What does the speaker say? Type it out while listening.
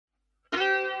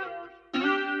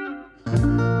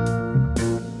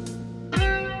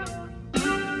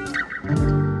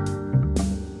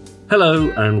Hello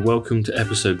and welcome to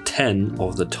episode 10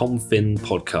 of the Tom Finn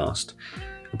podcast.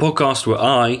 A podcast where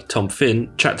I, Tom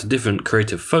Finn, chat to different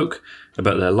creative folk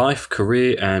about their life,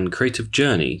 career and creative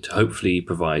journey to hopefully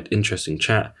provide interesting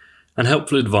chat and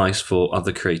helpful advice for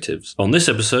other creatives. On this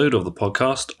episode of the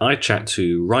podcast, I chat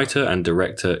to writer and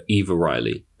director Eva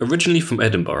Riley. Originally from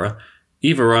Edinburgh,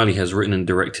 Eva Riley has written and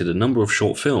directed a number of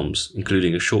short films,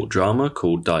 including a short drama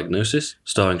called Diagnosis,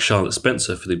 starring Charlotte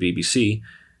Spencer for the BBC,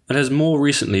 and has more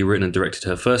recently written and directed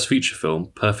her first feature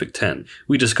film, Perfect 10.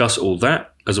 We discuss all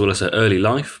that, as well as her early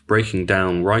life, breaking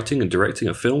down writing and directing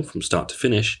a film from start to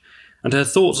finish, and her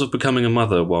thoughts of becoming a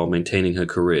mother while maintaining her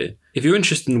career. If you're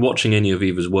interested in watching any of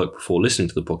Eva's work before listening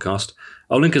to the podcast,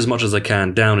 I'll link as much as I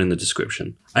can down in the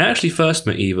description. I actually first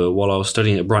met Eva while I was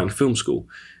studying at Brighton Film School.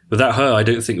 Without her, I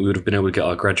don't think we would have been able to get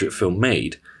our graduate film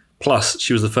made. Plus,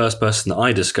 she was the first person that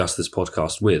I discussed this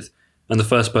podcast with, and the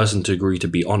first person to agree to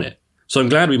be on it. So I'm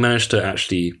glad we managed to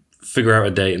actually figure out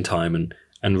a date and time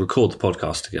and record the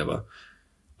podcast together.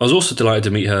 I was also delighted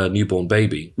to meet her newborn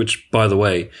baby, which, by the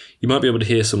way, you might be able to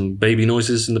hear some baby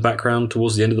noises in the background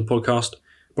towards the end of the podcast,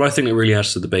 but I think it really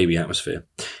adds to the baby atmosphere.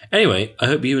 Anyway, I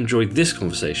hope you enjoyed this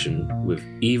conversation with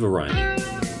Eva Riley.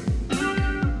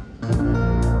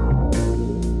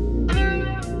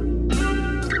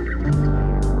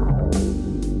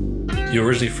 You're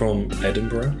originally from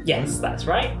Edinburgh? Yes, that's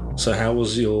right. So how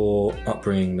was your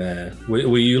upbringing there?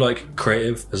 Were you like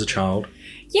creative as a child?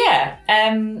 Yeah. I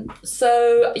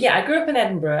grew up in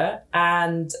Edinburgh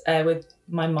and with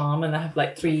my mom, and I have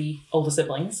like 3 older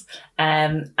siblings.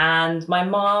 And my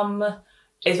mom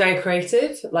is very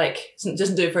creative, like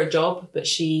doesn't do it for a job, but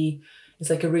she is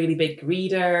like a really big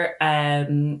reader,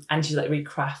 and she's like really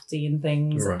crafty and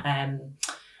things. Right.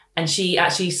 And she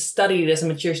actually studied as a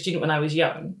mature student when I was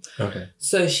young. Okay.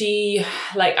 So she,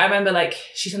 I remember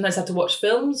she sometimes had to watch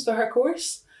films for her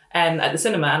course at the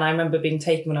cinema. And I remember being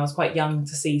taken when I was quite young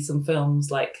to see some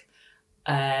films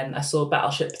I saw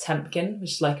Battleship Potemkin,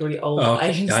 which is like a really old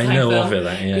Eisenstein film. I know of it,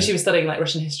 yeah. Because she was studying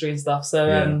Russian history and stuff. So,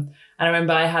 and I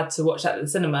remember I had to watch that at the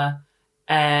cinema.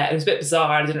 It was a bit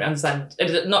bizarre. I didn't understand. I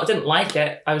didn't like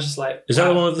it. I was just like, is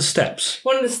that one of the steps?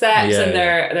 One of the steps, and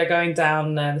they're going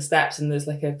down the steps, and there's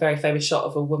like a very famous shot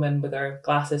of a woman with her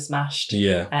glasses smashed.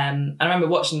 Yeah. And I remember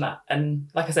watching that, and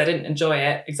like I said, I didn't enjoy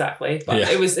it exactly, but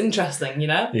it was interesting, you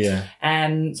know. Yeah.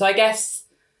 So I guess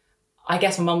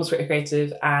my mum was pretty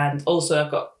creative, and also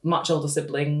I've got much older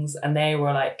siblings, and they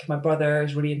were like, my brother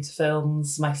is really into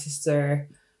films,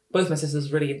 both my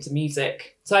sisters really into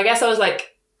music. So I guess I was like,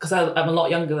 because I'm a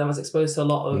lot younger than I was exposed to a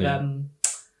lot of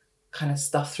kind of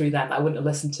stuff through them that I wouldn't have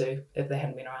listened to if they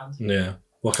hadn't been around. Yeah.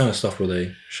 What kind of stuff were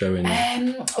they showing you?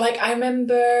 I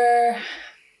remember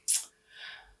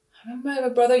my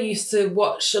brother used to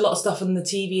watch a lot of stuff on the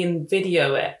TV and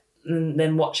video it and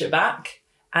then watch it back.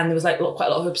 And there was quite a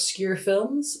lot of obscure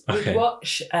films we'd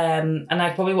watch. And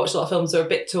I'd probably watched a lot of films that were a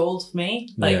bit too old for me.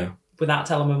 Without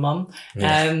telling my mum.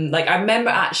 Yeah. I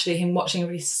remember actually him watching a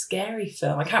really scary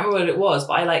film. I can't remember what it was,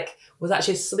 but I was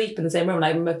actually asleep in the same room, and I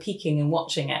remember peeking and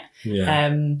watching it. Yeah.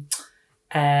 I'm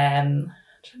trying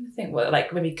to think what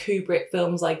maybe Kubrick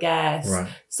films, I guess. Right.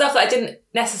 Stuff that I didn't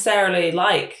necessarily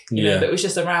like, you know, but it was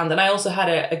just around. And I also had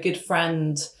a good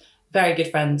friend, very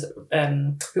good friend,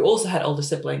 who also had older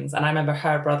siblings, and I remember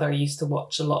her brother used to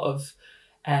watch a lot of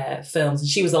films, and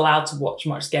she was allowed to watch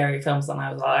much scarier films than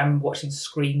I was. I remember watching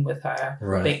Scream with her,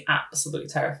 being absolutely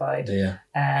terrified. Yeah.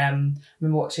 I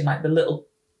remember watching The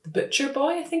Butcher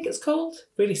Boy, I think it's called.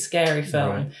 Really scary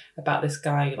film about this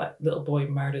guy, little boy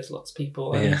murders lots of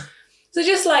people. And so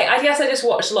just I guess I just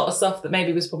watched a lot of stuff that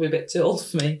maybe was probably a bit too old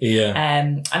for me. Yeah.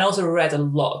 And I also read a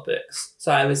lot of books.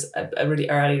 So I was a really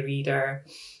early reader.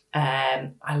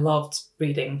 I loved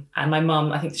reading, and my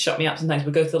mum, I think, to shut me up sometimes,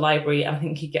 would go to the library, and I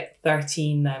think you'd get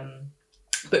 13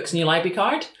 books in your library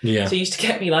card. Yeah. So you used to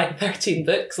get me 13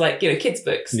 books, kids'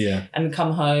 books. Yeah. And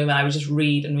come home, and I would just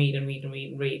read and read and read and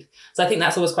read and read. So I think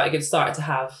that's always quite a good start to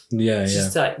have. Yeah.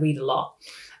 Just to read a lot.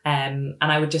 And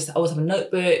I would just always have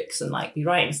notebooks and be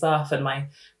writing stuff. And my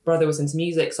brother was into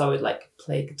music, so I would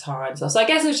play guitar and stuff. So I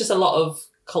guess it was just a lot of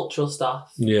cultural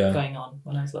stuff going on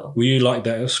when I was little. Were you like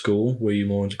that at school? Were you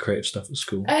more into creative stuff at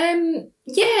school?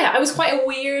 Yeah, I was quite a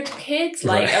weird kid.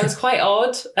 I was quite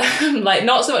odd.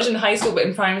 Not so much in high school, but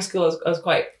in primary school I was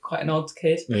quite an odd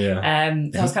kid. Yeah.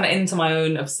 So I was kind of into my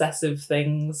own obsessive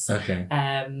things. Okay.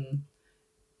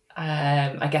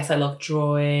 I guess I love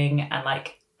drawing and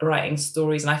writing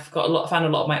stories, and I found a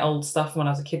lot of my old stuff when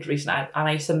I was a kid recently, and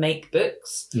I used to make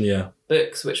books. Yeah.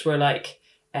 Books which were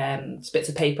bits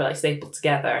of paper stapled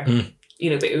together.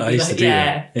 but it would I be used to do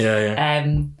that.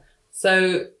 Yeah.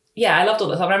 So yeah, I loved all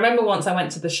that stuff. And I remember once I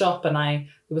went to the shop and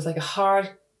it was like a hard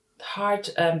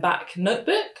back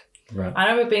notebook. Right. I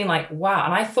remember being like, wow.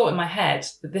 And I thought in my head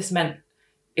that this meant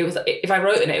it was, if I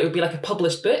wrote in it, it would be like a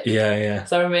published book. Yeah.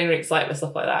 So I remember being really excited with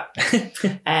stuff like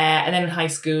that. And then in high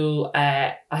school,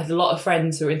 I had a lot of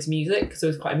friends who were into music. So it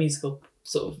was quite a musical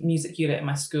sort of music unit in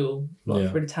my school. A lot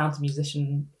of really talented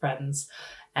musician friends.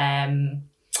 And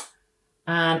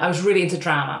I was really into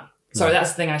drama. Sorry,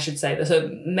 that's the thing I should say. So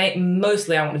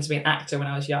mostly I wanted to be an actor when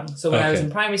I was young. So when I was in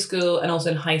primary school and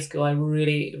also in high school, I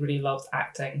really, really loved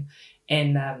acting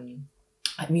in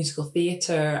like musical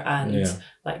theatre and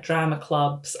like drama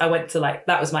clubs. I went to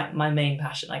that was my main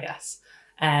passion, I guess.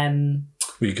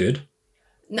 Were you good?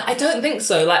 No, I don't think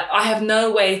so. Like, I have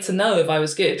no way to know if I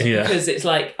was good because it's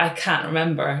like I can't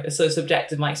remember. It's so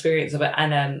subjective, my experience of it.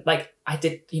 And I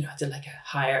did like a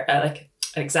higher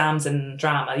exams in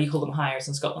drama. You call them hires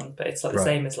in Scotland, but it's like the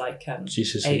same as like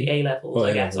GCSE? A levels,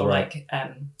 I guess, or right.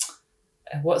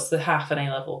 like what's the half an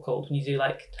A level called when you do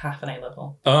like half an A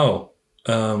level? Oh.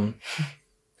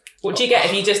 What do you get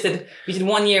if you did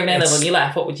 1 year of an A level and you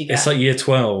left? What would you get? It's like year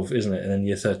 12, isn't it? And then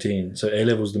year 13. So A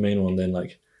level's the main one. Then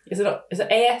like is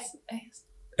it AS?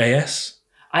 AS?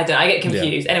 I get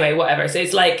confused. Yeah. Anyway, whatever. So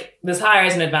it's like there's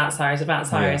hires and advanced hires.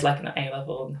 Advanced hire is like an A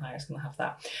level, and hires gonna have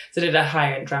that. So I did a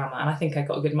hire in drama, and I think I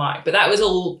got a good mark. But that was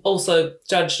all also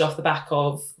judged off the back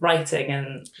of writing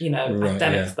and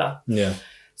academic stuff. Yeah.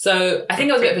 So I think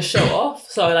I was a bit of a show off.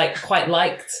 So I quite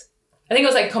liked. I think it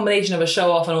was like a combination of a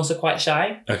show off and also quite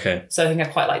shy. Okay. So I think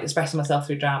I quite liked expressing myself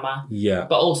through drama. Yeah.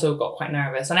 But also got quite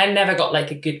nervous. And I never got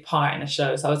like a good part in a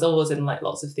show. So I was always in like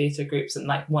lots of theatre groups and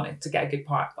like wanted to get a good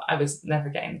part, but I was never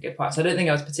getting a good part. So I don't think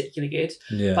I was particularly good.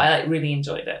 Yeah. But I really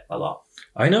enjoyed it a lot.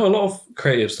 I know a lot of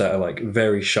creatives that are like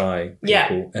very shy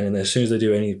people. And then as soon as they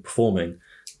do any performing,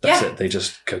 that's it. They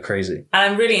just go crazy.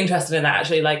 And I'm really interested in that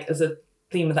actually, like as a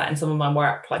theme of that in some of my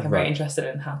work. Like I'm very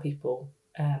interested in how people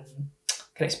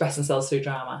can express themselves through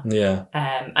drama. Yeah.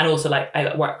 And also like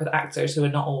I work with actors who are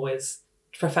not always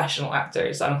professional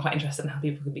actors. So I'm quite interested in how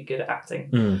people can be good at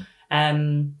acting.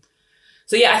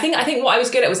 So yeah, I think what I was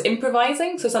good at was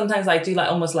improvising. So sometimes I do like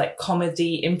almost like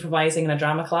comedy improvising in a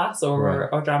drama class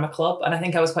or drama club. And I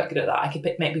think I was quite good at that. I could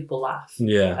make people laugh.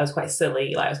 Yeah. I was quite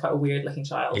silly. Like I was quite a weird looking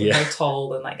child. Yeah. Very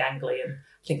tall and like gangly. And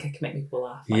I think I could make people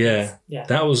laugh. Yeah.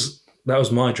 That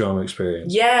was my drama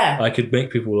experience. Yeah. I could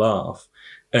make people laugh.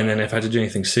 And then if I had to do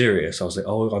anything serious, I was like,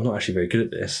 oh, I'm not actually very good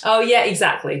at this. Oh, yeah,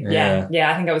 exactly. Yeah.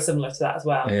 I think I was similar to that as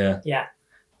well. Yeah.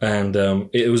 And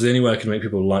it was the only way I could make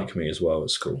people like me as well at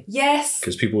school. Yes.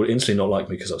 Because people would instantly not like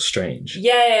me because I was strange.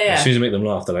 Yeah. As soon as you make them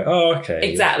laugh, they're like, oh, okay.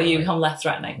 Exactly. You become less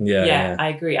threatening. Yeah, I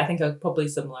agree. I think I was probably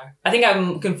similar. I think I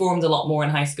conformed a lot more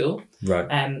in high school. Right.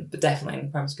 But definitely in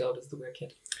primary school I was the weird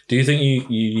kid. Do you think you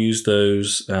use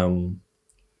those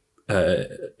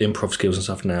improv skills and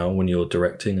stuff now when you're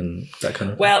directing and that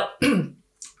kind of thing? Well,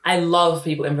 I love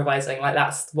people improvising. Like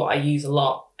that's what I use a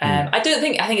lot. I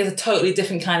think it's a totally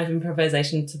different kind of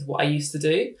improvisation to what I used to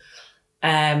do. But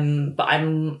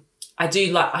I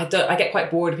get quite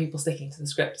bored of people sticking to the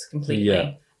script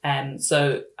completely.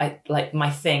 So I like my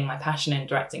passion in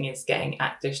directing is getting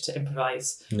actors to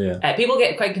improvise. People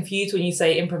get quite confused when you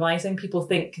say improvising. People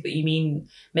think that you mean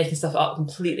making stuff up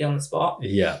completely on the spot.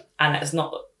 And it's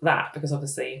not that, because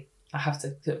obviously I have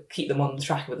to keep them on the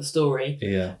track with the story.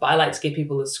 But I like to give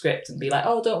people the script and be like,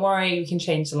 oh, don't worry, we can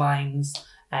change the lines,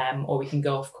 or we can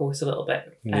go off course a little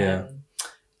bit. And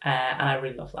I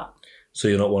really love that. So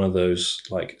you're not one of those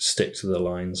like stick to the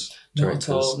lines directors?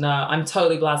 Not at all. No, I'm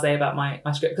totally blasé about my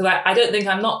script because I don't think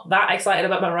I'm not that excited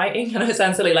about my writing. I know it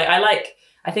sounds silly.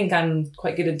 I think I'm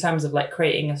quite good in terms of like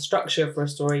creating a structure for a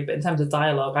story, but in terms of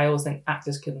dialogue, I always think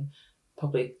actors can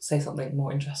probably say something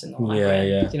more interesting than what I've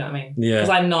written. Do you know what I mean? Because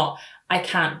I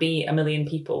can't be a million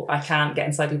people. I can't get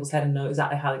inside people's head and know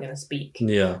exactly how they're going to speak.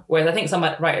 Whereas I think some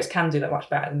writers can do that much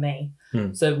better than me.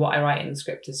 So what I write in the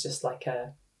script is just like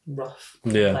a rough.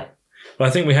 Well,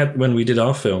 I think when we did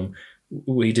our film,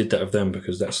 we did that of them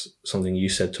because that's something you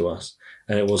said to us,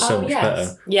 and it was so much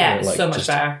better. Yeah, so much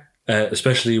better.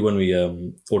 Especially when we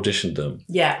auditioned them.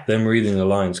 Them reading the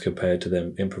lines compared to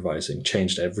them improvising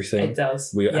changed everything. It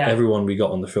does. Everyone we got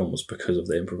on the film was because of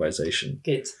the improvisation.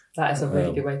 Good. That is a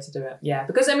really good way to do it. Yeah,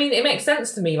 because I mean, it makes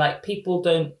sense to me. Like people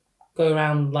don't go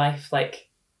around life like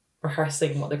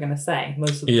rehearsing what they're going to say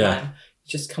most of the time.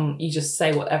 You just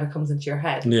say whatever comes into your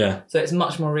head. So it's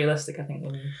much more realistic, I think.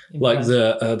 Like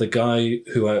the guy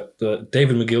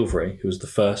David McGilvray, who was the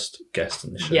first guest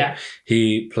in the show.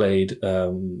 He played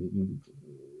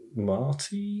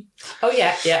Marty. Oh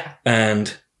yeah.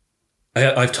 And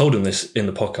I've told him this in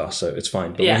the podcast, so it's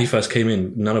fine. But when he first came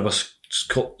in, none of us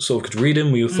sort of could read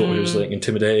him. We all thought he was like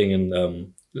intimidating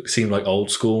and seemed like old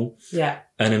school. Yeah.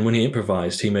 And then when he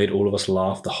improvised, he made all of us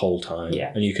laugh the whole time.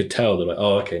 Yeah. And you could tell they're like,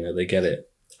 oh, okay, no, they get it.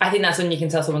 I think that's when you can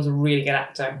tell someone's a really good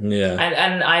actor. Yeah.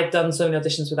 And I've done so many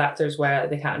auditions with actors where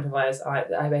they can't improvise.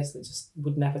 I basically just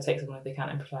would never take someone if they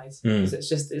can't improvise. Because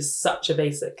it's such a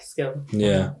basic skill.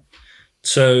 Yeah.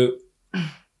 So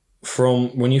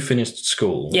from when you finished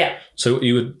school, so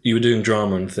you were doing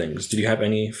drama and things. Did you have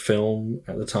any film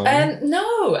at the time?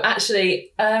 No,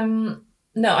 actually,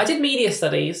 no. I did media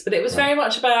studies, but it was very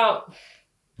much about.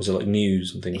 Was it like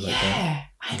news and things like that? Yeah,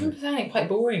 I remember finding it quite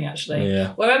boring actually.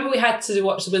 Yeah. Well, I remember we had to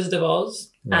watch The Wizard of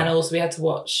Oz, and also we had to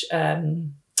watch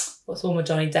what's the one with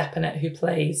Johnny Depp in it who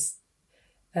plays.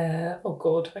 Oh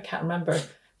God, I can't remember.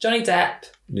 Johnny Depp.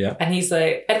 Yeah. And he's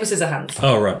like Edward Scissorhands.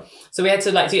 Oh right. So we had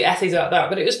to like do essays about that,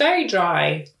 but it was very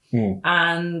dry.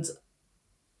 And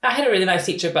I had a really nice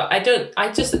teacher, but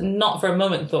I just not for a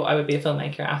moment thought I would be a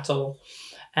filmmaker at all.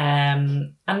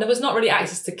 And there was not really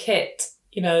access to kit,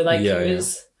 you know, like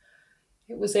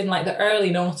it was in like the early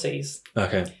noughties.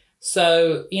 Okay.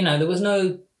 So, you know, there was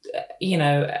no, you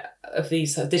know, of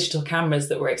these sort of digital cameras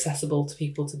that were accessible to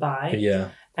people to buy.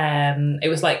 Yeah. It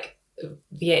was like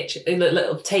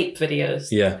little tape videos.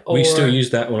 Yeah, we still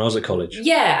used that when I was at college.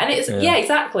 Yeah, and it's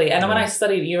exactly. And when I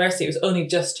studied at university, it was only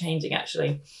just changing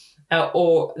actually.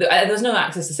 There's no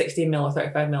access to 16mm or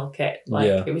 35mm kit.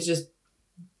 Like it was just.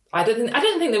 I didn't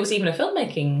think there was even a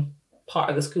filmmaking part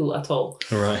of the school at all.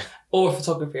 Right. Or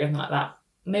photography or anything like that.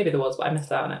 Maybe there was, but I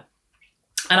missed out on it.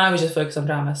 And I was just focused on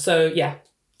drama. So yeah,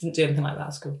 didn't do anything like that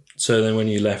at school. So then when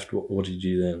you left, what did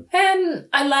you do then?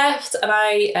 I left and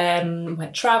I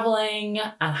went travelling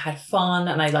and had fun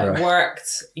and I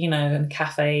worked, you know, in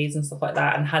cafes and stuff like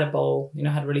that and had a ball, you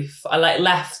know, had really I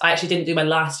left. I actually didn't do my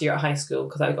last year at high school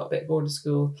because I got a bit bored of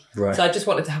school. Right. So I just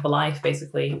wanted to have a life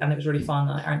basically and it was really fun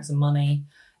and I earned some money.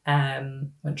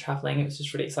 Went travelling. It was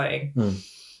just really exciting.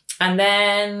 And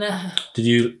then did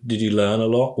you learn a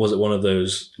lot? Was it one of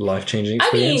those life-changing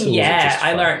experiences? I mean, yeah,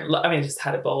 I learned. I mean, I just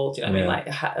had a ball. Do you know what I mean? Like,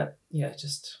 I had,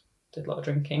 just did a lot of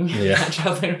drinking,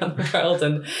 traveling around the world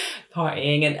and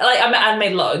partying, and like I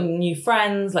made a lot of new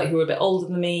friends, like who were a bit older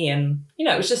than me, and you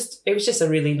know, it was just a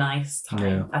really nice time.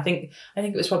 Yeah. I think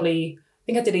it was probably. I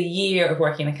think I did a year of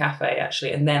working in a cafe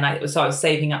actually, and then I was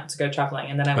saving up to go traveling,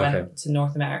 and then I went to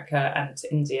North America and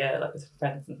to India, like with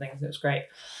friends and things. And it was great.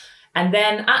 And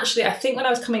then actually, I think when I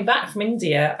was coming back from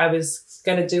India, I was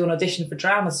going to do an audition for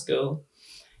drama school,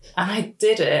 and I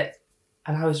did it,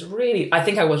 and I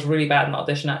think I was really bad in the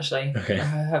audition actually. Okay. I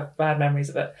have bad memories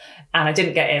of it, and I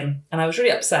didn't get in, and I was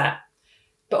really upset.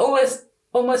 But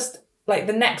almost like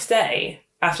the next day,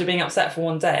 after being upset for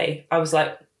one day, I was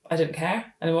like. I didn't care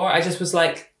anymore. I just was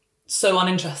like so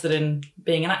uninterested in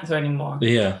being an actor anymore.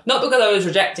 Yeah. Not because I was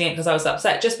rejecting it because I was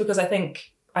upset, just because I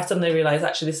think I suddenly realised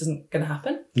actually this isn't going to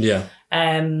happen. Yeah.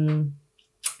 And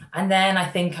then I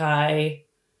think I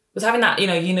was having that, you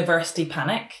know, university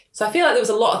panic. So I feel like there was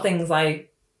a lot of things I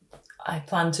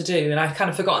planned to do and I kind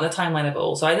of forgotten the timeline of it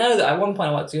all. So I know that at one point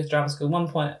I wanted to go to drama school. At one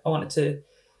point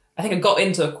I think I got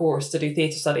into a course to do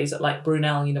theatre studies at like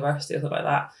Brunel University or something like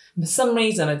that. And for some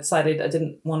reason, I decided I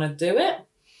didn't want to do it.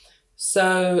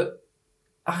 So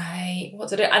what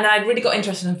did I do? And I really got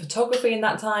interested in photography in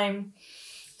that time.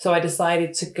 So I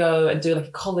decided to go and do like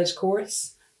a college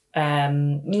course.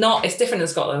 It's different in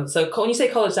Scotland. So when you say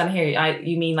college down here,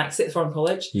 you mean like sixth form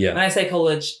college. Yeah. When I say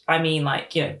college, I mean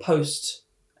like, you know, post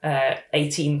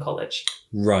 18 college.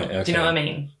 Right. Okay. Do you know what I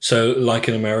mean? So like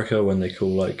in America when they call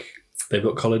like... They've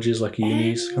got colleges like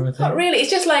unis kind of thing? Not really. It's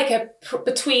just like a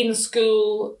between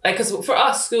school, because for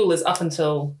us, school is up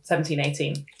until 17,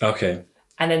 18. Okay.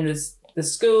 And then there's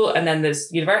school and then there's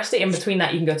university. And between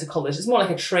that, you can go to college. It's more like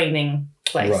a training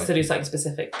place to do something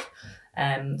specific.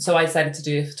 So I decided to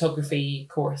do a photography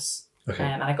course. Okay.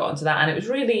 And I got into that. And it was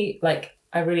really, like,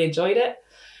 I really enjoyed it.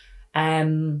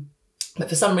 But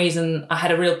for some reason, I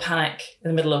had a real panic in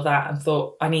the middle of that and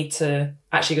thought, I need to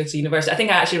actually go to university. I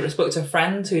think I actually spoke to a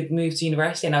friend who had moved to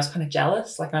university and I was kind of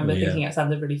jealous. Like I remember thinking it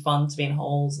sounded really fun to be in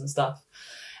halls and stuff.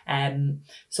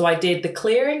 So I did the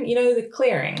clearing, you know, the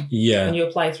clearing. Yeah. When you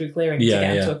apply through clearing to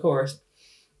get into a course.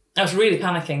 I was really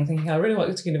panicking, thinking, I really want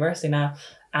to go to university now.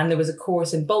 And there was a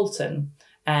course in Bolton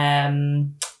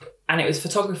and it was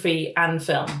photography and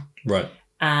film. Right.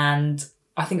 And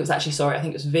I think it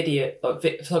was video,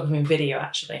 photography and video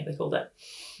actually, they called it.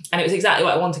 And it was exactly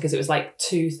what I wanted because it was like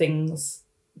two things,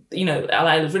 you know,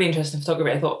 I was really interested in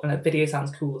photography. I thought video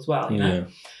sounds cool as well, you know. Yeah.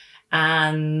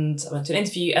 And I went to an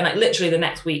interview and like literally the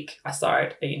next week I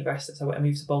started at university. So I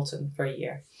moved to Bolton for a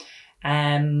year.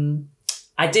 And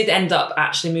I did end up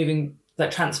actually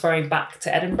transferring back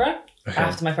to Edinburgh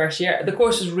after my first year. The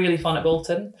course was really fun at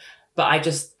Bolton, but I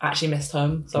just actually missed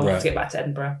home, so I wanted to get back to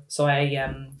Edinburgh. So I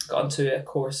got onto a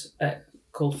course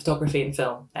called Photography and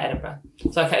Film at Edinburgh.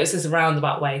 So it was this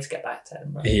roundabout way to get back to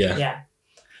Edinburgh. Yeah.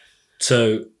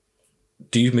 So,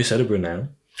 do you miss Edinburgh now?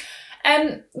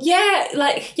 In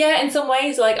some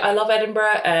ways, like I love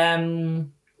Edinburgh.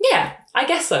 Yeah, I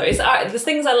guess so. There's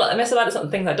things I miss about it,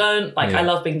 some things I don't. Like I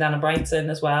love being down in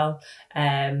Brighton as well.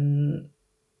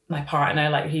 My partner,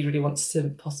 like he really wants to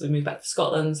possibly move back to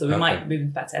Scotland, so we might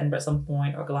move back to Edinburgh at some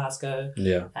point or Glasgow.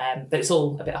 Yeah. But it's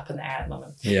all a bit up in the air at the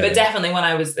moment. Yeah. But definitely when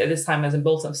I was in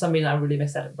Bolton, for some reason I really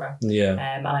missed Edinburgh. Yeah.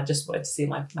 And I just wanted to see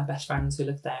my best friends who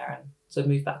lived there, and so I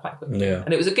moved back quite quickly. Yeah.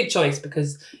 And it was a good choice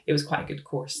because it was quite a good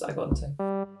course that I got into.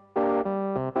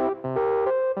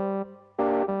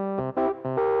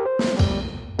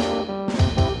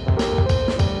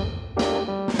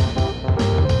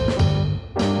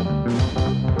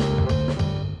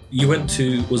 You went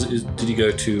to, did you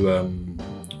go to,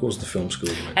 what was the film school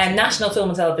you went to? National Film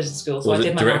and Television School. So was I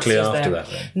did it my directly masters after there. that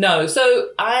then? No, so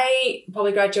I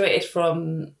probably graduated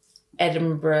from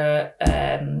Edinburgh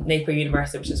Napier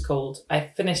University, which is called. I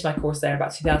finished my course there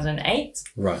about 2008.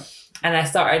 Right. And I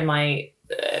started my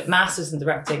masters in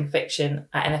directing fiction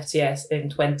at NFTS in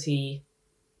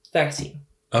 2013.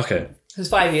 Okay. It was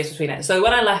 5 years between it. So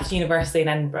when I left university in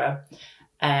Edinburgh,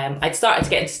 I'd started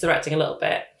to get into directing a little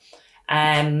bit.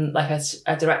 Like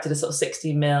I directed a sort of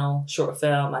 60mm short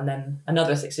film and then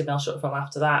another 60mm short film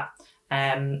after that.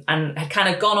 And had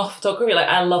kind of gone off photography. Like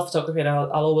I love photography and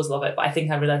I'll always love it, but I think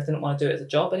I realised I didn't want to do it as a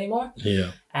job anymore.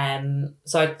 Yeah.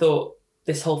 So I thought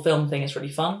this whole film thing is really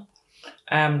fun.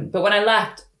 But when I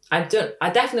left, I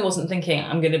definitely wasn't thinking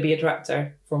I'm going to be a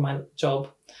director for my job,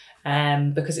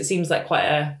 because it seems like quite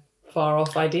a far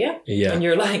off idea. Yeah. And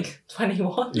you're like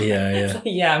 21. Yeah. Like,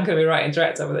 I'm going to be writing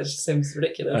director, but that just seems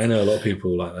ridiculous. I know a lot of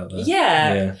people like that though.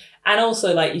 Yeah. And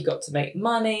also like you've got to make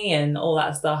money and all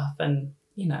that stuff, and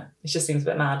it just seems a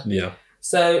bit mad. Yeah.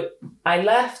 So I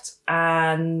left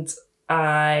and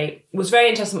I was very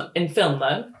interested in film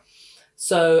though.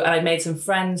 So, and I made some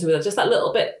friends who were just that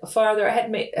little bit farther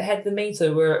ahead than me.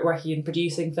 So we're working in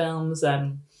producing films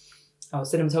and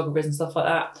cinematographers and stuff like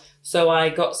that. So I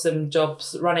got some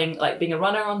jobs running, like being a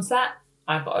runner on set.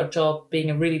 I got a job being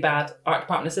a really bad art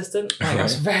department assistant. Like, I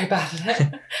was very bad at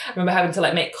it. I remember having to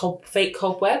like make fake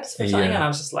cobwebs for something, and I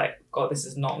was just like, God, this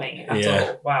is not me at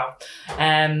all. Wow.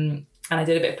 And I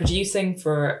did a bit of producing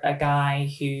for a guy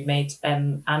who made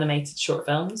animated short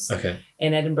films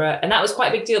in Edinburgh. And that was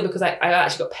quite a big deal because I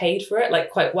actually got paid for it, like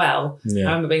quite well. Yeah. I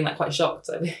remember being like quite shocked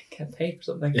that I didn't get paid for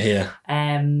something. Yeah.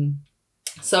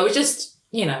 So it was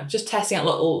just testing out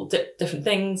little different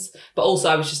things. But also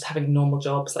I was just having normal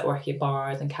jobs like working at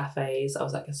bars and cafes. I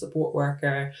was like a support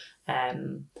worker.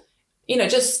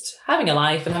 Just having a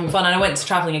life and having fun. And I went to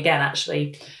traveling again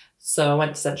actually. So I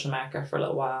went to Central America for a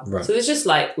little while. Right. So there's just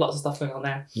like lots of stuff going on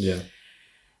there. Yeah.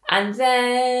 And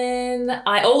then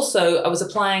I was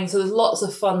applying. So there's lots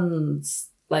of funds,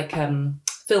 like film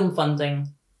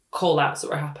funding call outs that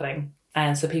were happening.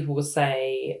 And so people would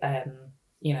say,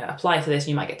 apply to this and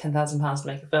you might get £10,000 to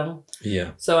make a film.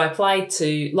 Yeah. So I applied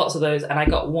to lots of those and I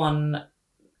got one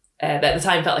that at the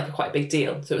time felt like a quite big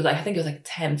deal. So it was like, I think it was like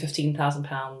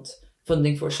 £10,000-15,000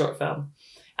 funding for a short film.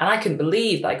 And I couldn't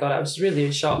believe that I got it. I was really,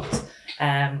 really shocked.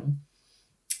 And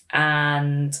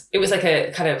it was like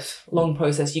a kind of long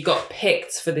process. You got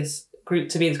picked for this group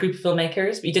to be this group of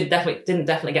filmmakers, but you didn't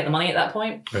definitely get the money at that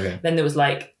point. Okay. Then there was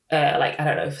I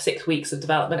don't know, 6 weeks of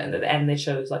development, and at the end they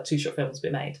chose like 2 short films to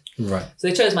be made. Right. So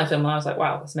they chose my film, and I was like,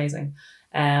 wow, that's amazing.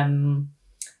 Then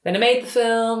I made the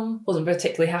film. Wasn't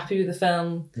particularly happy with the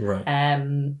film.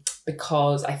 Right.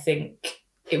 Because I think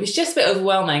it was just a bit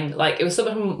overwhelming. Like it was so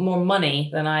much more money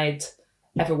than I'd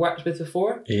ever worked with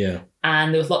before. Yeah.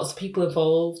 And there was lots of people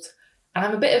involved. And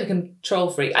I'm a bit of a control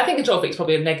freak. I think control freak is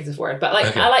probably a negative word, but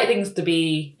I like things to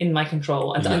be in my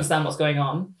control and to understand what's going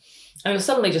on. And there was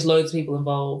suddenly just loads of people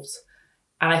involved.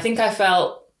 And I think I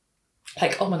felt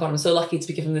like, oh my God, I'm so lucky to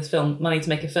be given this film money to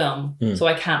make a film. So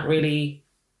I can't really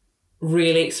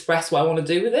express what I want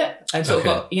to do with it. I sort of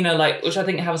got, which I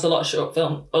think happens a lot of short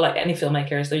film, or like any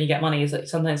filmmakers, so you get money, is that you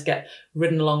sometimes get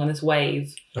ridden along on this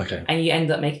wave. Okay. And you end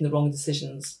up making the wrong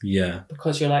decisions. Yeah.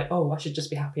 Because you're like, oh, I should just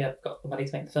be happy I've got the money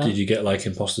to make the film. Did you get like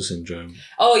imposter syndrome?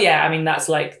 Oh yeah, I mean that's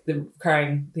like the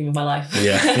recurring theme of my life.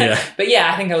 Yeah. But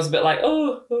yeah, I think I was a bit like,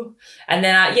 oh. And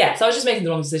then so I was just making the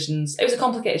wrong decisions. It was a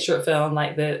complicated short film.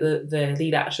 Like the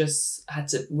lead actress had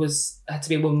to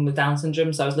be a woman with Down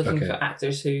syndrome, so I was looking for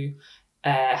actors who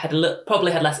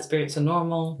probably had less experience than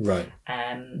normal. Right.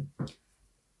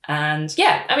 And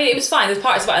yeah, I mean, it was fine. There's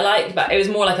parts of it I liked, but it was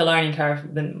more like a learning curve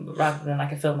rather than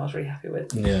like a film I was really happy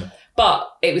with. Yeah. But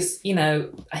it was,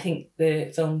 I think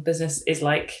the film business is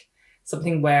like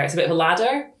something where it's a bit of a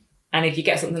ladder. And if you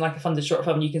get something like a funded short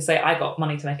film, you can say, I got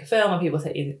money to make a film, and people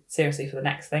take you seriously for the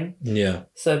next thing. Yeah.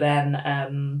 So then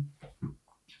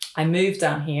I moved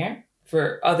down here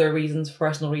for other reasons, for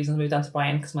personal reasons, moved down to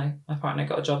Brighton because my partner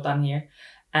got a job down here.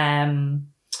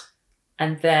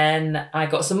 And then I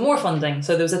got some more funding.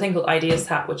 So there was a thing called Ideas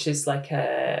Tap, which is like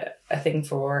a thing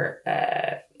for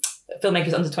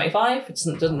filmmakers under 25. It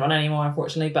doesn't run anymore,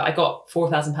 unfortunately. But I got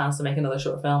 £4,000 to make another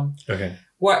short film. Okay.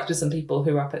 Worked with some people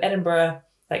who were up at Edinburgh,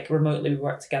 like remotely we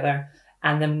worked together.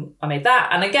 And then I made that.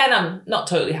 And again, I'm not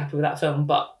totally happy with that film,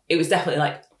 but it was definitely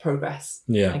like progress.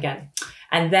 Yeah. Again.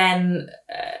 And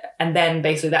then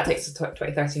basically that takes us to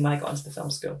 2013 when I got into the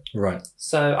film school. Right.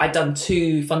 So I'd done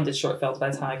 2 funded short films by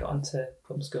the time I got into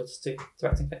film school to do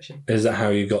directing fiction. Is that how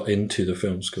you got into the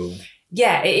film school?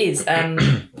 Yeah, it is.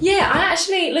 Yeah, I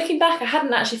actually, looking back, I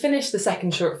hadn't actually finished the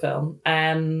second short film.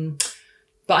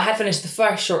 But I had finished the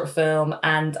first short film,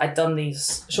 and I'd done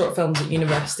these short films at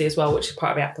university as well, which is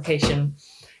part of the application.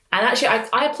 And actually,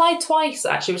 I applied twice,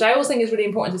 actually, which I always think is really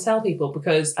important to tell people,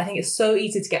 because I think it's so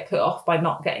easy to get put off by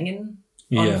not getting in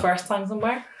on the first time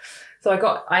somewhere. So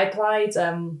I applied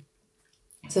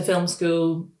to film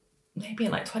school maybe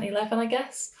in like 2011, I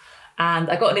guess. And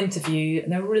I got an interview,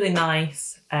 and they were really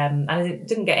nice. And I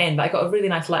didn't get in, but I got a really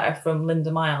nice letter from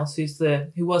Linda Miles, who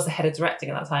was the head of directing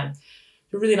at that time.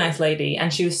 A really nice lady.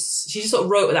 And she just sort of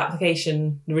wrote with the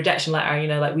application, the rejection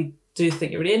letter, like, we do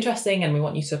think you're really interesting and we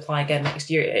want you to apply again next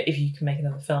year if you can make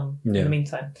another film in the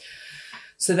meantime.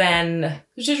 So then,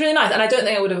 which is really nice. And I don't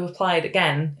think I would have applied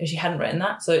again if she hadn't written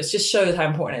that. So it just shows how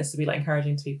important it is to be like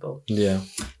encouraging to people. Yeah.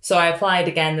 So I applied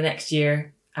again the next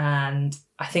year, and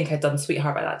I think I'd done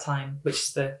Sweetheart by that time, which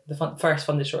is the first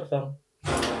funded short film.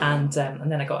 And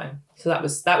then I got in. So that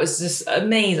was just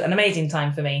an amazing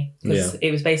time for me, because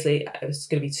it was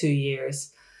going to be 2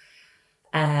 years.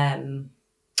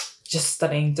 Just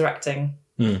studying directing,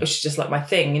 which is just like my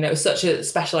thing. It was such a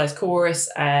specialised course,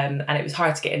 and it was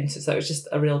hard to get into. So it was just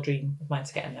a real dream of mine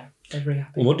to get in there. I was really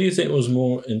happy. What do you think was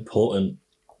more important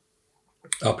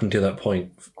up until that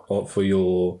point for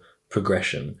your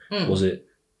progression? Was it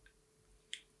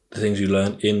the things you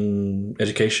learned in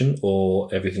education, or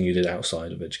everything you did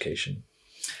outside of education?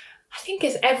 I think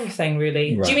it's everything,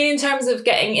 really. Right. Do you mean in terms of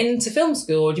getting into film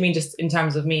school, or do you mean just in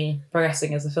terms of me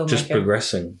progressing as a filmmaker? Just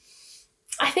progressing.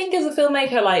 I think as a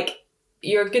filmmaker, like,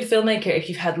 you're a good filmmaker if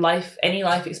you've had any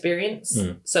life experience.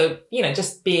 So,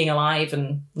 just being alive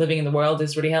and living in the world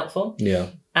is really helpful. Yeah.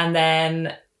 And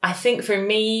then I think for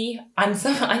me, I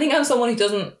think I'm someone who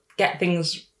doesn't get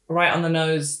things right on the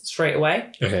nose straight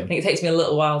away. Okay. I think it takes me a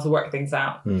little while to work things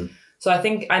out. So I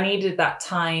think I needed that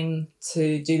time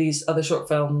to do these other short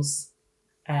films.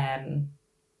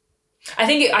 I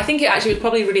think it actually was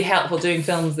probably really helpful doing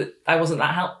films that I wasn't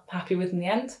that happy with in the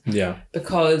end. Yeah.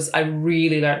 Because I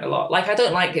really learned a lot. Like, I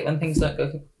don't like it when things don't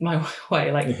go my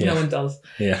way. Like, no one does.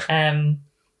 Yeah. And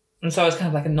so I was kind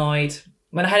of like annoyed.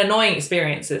 When I had annoying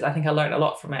experiences, I think I learned a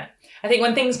lot from it. I think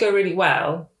when things go really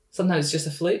well, sometimes it's just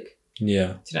a fluke. Yeah.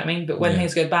 Do you know what I mean? But when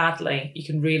things go badly, you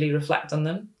can really reflect on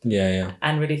them. Yeah.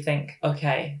 And really think,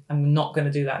 okay, I'm not going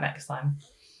to do that next time.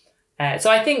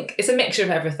 So I think it's a mixture of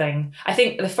everything. I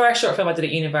think the first short film I did at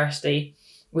university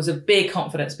was a big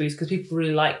confidence boost because people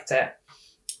really liked it.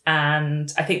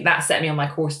 And I think that set me on my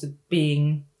course to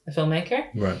being a filmmaker.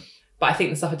 Right. But I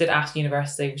think the stuff I did after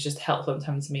university was just helpful in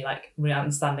terms of me, like, really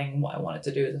understanding what I wanted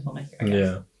to do as a filmmaker, I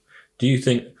guess.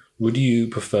 Yeah. Would you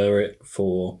prefer it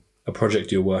for a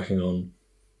project you're working on,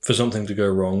 for something to go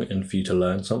wrong and for you to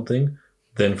learn something,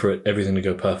 than for everything to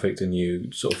go perfect and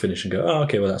you sort of finish and go, oh,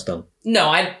 okay, well, that's done? No,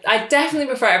 I definitely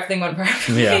prefer everything went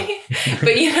perfectly. Yeah.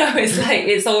 But,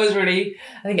 it's always really,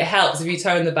 I think it helps if you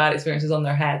turn the bad experiences on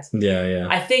their head. Yeah, yeah.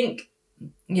 I think,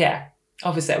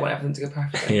 obviously I want everything to go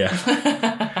perfectly.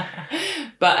 Yeah.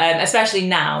 But especially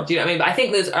now, do you know what I mean? But I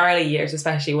think those early years,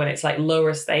 especially when it's like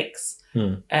lower stakes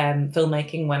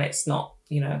filmmaking, when it's not,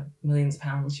 millions of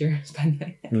pounds you're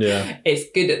spending. Yeah. It's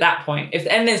good at that point. If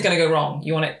anything's going to go wrong,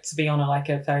 you want it to be on a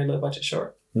very low budget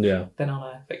short. Yeah. Than on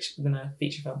a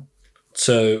feature film.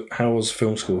 So how was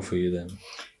film school for you then?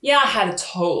 Yeah, I had a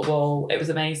total ball. It was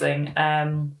amazing.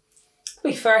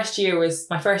 My first year was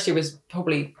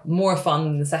probably more fun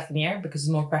than the second year because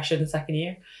there's more pressure in the second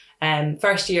year.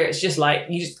 First year, it's just like,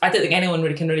 I don't think anyone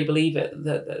really can believe it,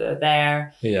 that they're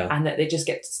there. Yeah. And that they just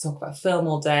get to talk about film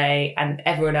all day and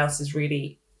everyone else is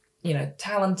really,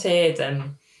 talented,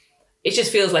 and it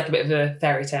just feels like a bit of a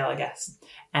fairy tale, I guess.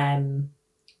 And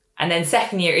And then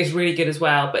second year is really good as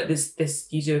well, but this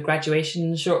you do a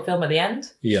graduation short film at the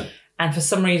end. Yeah. And for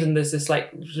some reason, there's this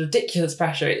like ridiculous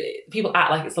pressure. People act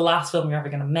like it's the last film you're ever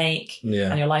going to make,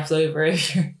 and your life's over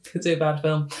if you do a bad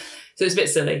film. So it's a bit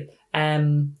silly.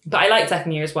 But I liked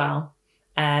second year as well.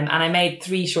 And I made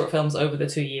 3 short films over the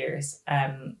 2 years.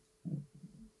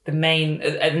 The main,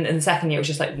 and the second year was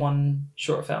just like 1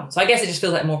 short film. So I guess it just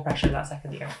feels like more pressure that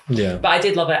second year. Yeah. But I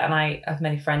did love it, and I have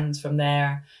many friends from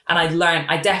there. And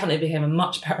I definitely became a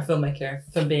much better filmmaker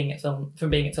from being at film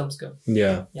school.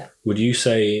 Yeah. Yeah. Would you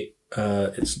say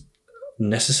it's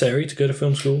necessary to go to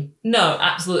film school? No,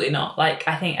 absolutely not. Like,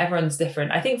 I think everyone's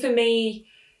different. I think for me,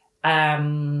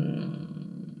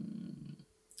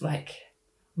 like,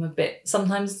 I'm a bit,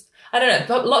 sometimes, I don't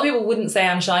know, a lot of people wouldn't say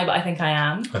I'm shy, but I think I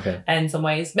am. Okay. In some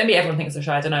ways. Maybe everyone thinks they're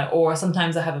shy, I don't know. Or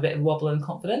sometimes I have a bit of wobble in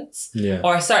confidence. Yeah.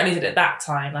 Or I certainly did at that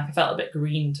time. Like, I felt a bit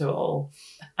green to it all.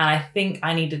 And I think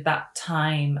I needed that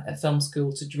time at film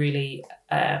school to really,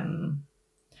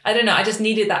 I don't know, I just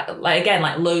needed that, like, again,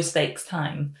 like low stakes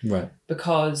time. Right.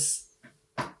 Because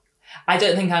I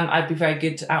don't think I'd be very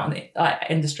good out in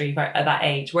the industry at that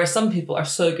age. Whereas some people are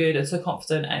so good and so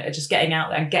confident at just getting out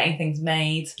there and getting things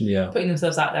made, putting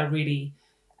themselves out there really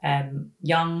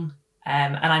young.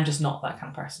 And I'm just not that kind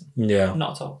of person. Yeah.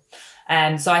 Not at all.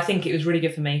 So I think it was really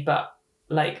good for me. But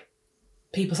like,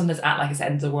 people sometimes act like it's the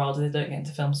end of the world and they don't get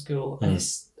into film school.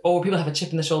 Or people have a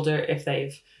chip in the shoulder if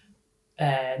they've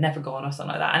never gone or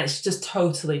something like that. And it's just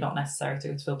totally not necessary to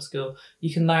go to film school.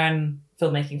 You can learn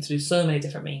filmmaking through so many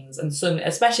different means, and so many,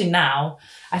 especially now.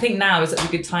 I think now is such a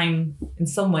good time in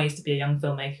some ways to be a young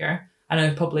filmmaker. I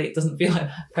know probably it doesn't feel like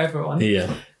that for everyone.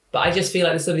 Yeah. But I just feel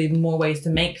like there's so many more ways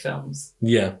to make films.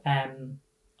 Yeah.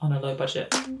 On a low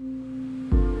budget.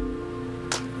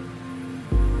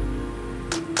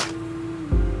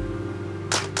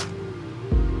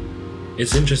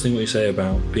 It's interesting what you say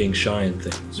about being shy and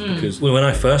things, because when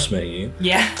I first met you,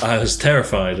 I was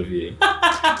terrified of you.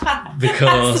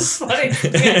 Because That's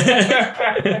funny.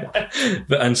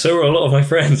 and so were a lot of my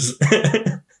friends.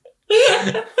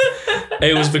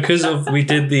 It was because we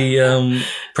did the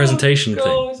presentation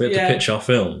thing. We had to pitch our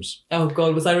films. Oh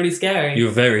God, was I really scary? You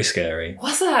were very scary.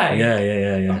 Was I?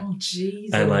 Yeah. Oh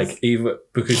Jesus. And like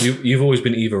because you've always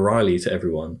been Eva Riley to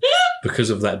everyone.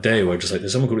 Because of that day where just like,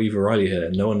 there's someone called Eva Riley here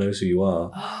and no one knows who you are.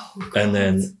 Oh, God. And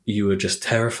then you were just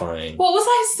terrifying. What was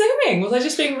I doing? Was I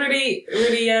just being really,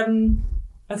 really, I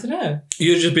don't know.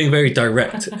 You were just being very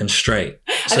direct and straight.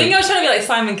 I think I was trying to be like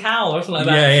Simon Cowell or something like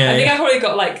that. Yeah, I think I probably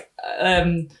got like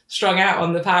strung out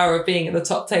on the power of being at the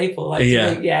top table. Like,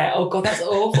 oh God, that's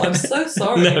awful. I'm so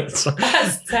sorry. No,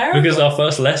 that's terrible. Because our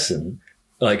first lesson,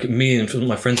 like me and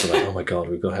my friends were like, oh my God,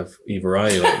 we've got to have Eva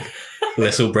Riley. Like,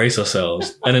 let's all brace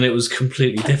ourselves. And then it was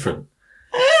completely different.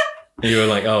 And you were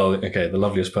like, oh, okay, the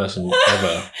loveliest person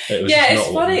ever. It was it's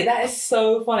funny. One. That is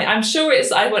so funny. I'm sure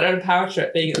I went on a power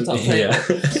trip being at the top table.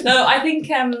 Yeah. No, I think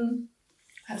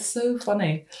that's so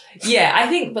funny. Yeah, I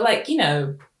think, but like, you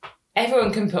know,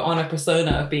 everyone can put on a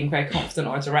persona of being very confident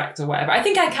or direct or whatever. I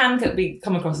think I can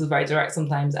come across as very direct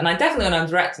sometimes. And I definitely, when I'm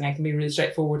directing, I can be really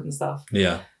straightforward and stuff.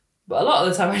 Yeah. But a lot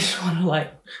of the time I just want to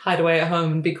like hide away at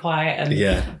home and be quiet. And do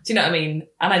you know what I mean?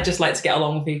 And I just like to get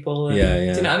along with people. And, do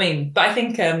you know what I mean? But I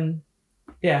think, I don't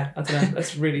know.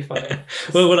 That's really funny.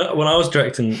 Well, when I was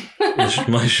directing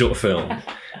my short film,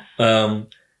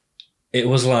 it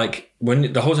was like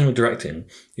when the whole time you're directing,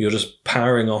 you're just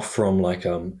powering off from like,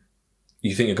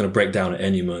 you think you're going to break down at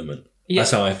any moment. Yeah.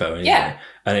 That's how I felt. Anyway. Yeah.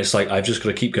 And it's like, I've just got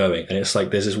to keep going. And it's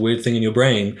like, there's this weird thing in your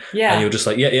brain. Yeah. And you're just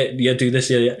like, yeah, do this.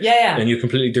 Yeah. And you're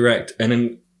completely direct. And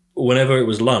then whenever it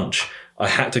was lunch, I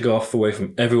had to go off away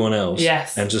from everyone else.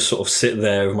 Yes. And just sort of sit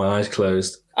there with my eyes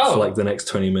closed for like the next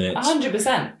 20 minutes.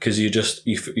 100%. Because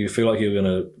you feel like you're going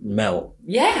to melt.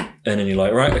 Yeah. And then you're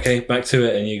like, right, okay, back to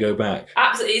it. And you go back.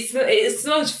 Absolutely. It's the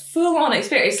most full on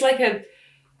experience. It's like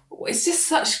it's just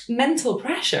such mental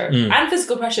pressure and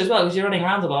physical pressure as well, because you're running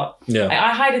around a lot. Yeah.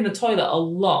 I hide in the toilet a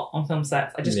lot on film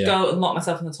sets. I just go and lock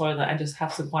myself in the toilet and just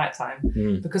have some quiet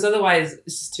time because otherwise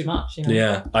it's just too much, you know?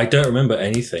 Yeah. I don't remember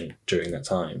anything during that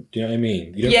time. Do you know what I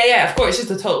mean? Of course. It's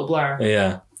just a total blur.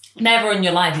 Yeah. Never in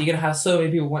your life are you going to have so many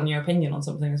people wanting your opinion on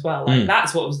something as well. Like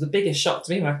that's what was the biggest shock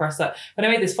to me when I first started. When I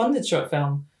made this funded short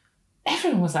film,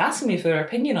 everyone was asking me for their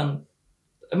opinion on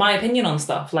my opinion on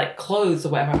stuff like clothes or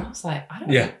whatever. I was like, I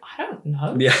don't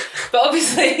know. Yeah. But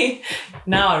obviously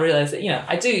now I realise that, you know,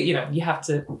 I do, you know, you have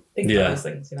to think about those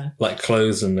things, you know. Like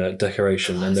clothes and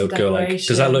decoration, and they'll go like,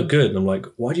 does that look good? And I'm like,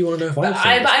 why do you want to know if I think it's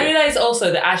good? I realise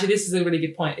also that actually this is a really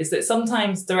good point, is that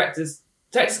sometimes directors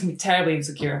can be terribly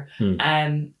insecure.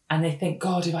 And and they think,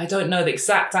 God, if I don't know the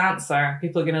exact answer,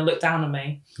 people are going to look down on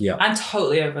me. Yeah. I'm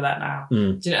totally over that now. Do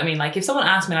you know what I mean? Like if someone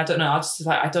asks me and I don't know, I'll just be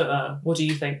like, I don't know. What do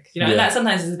you think? You know, and that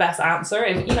sometimes is the best answer.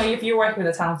 If you're working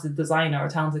with a talented designer or a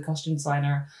talented costume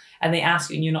designer and they ask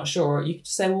you and you're not sure, you can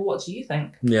just say, well, what do you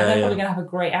think? Yeah, and they're probably going to have a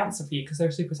great answer for you because they're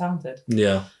super talented.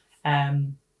 Yeah.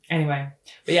 Anyway,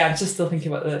 but yeah, I'm just still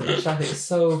thinking about the which I think is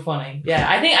so funny. Yeah,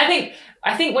 I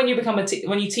think when you become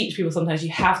when you teach people, sometimes you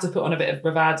have to put on a bit of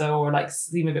bravado or like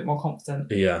seem a bit more confident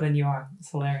than you are. It's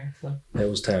hilarious. So. It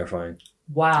was terrifying.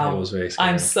 Wow, it was very scary.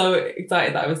 I'm so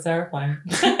excited that it was terrifying.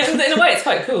 In a way, it's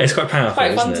quite cool. It's quite powerful.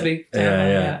 It's quite fun isn't to it? be.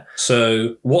 Yeah.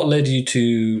 So, what led you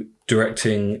to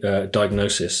directing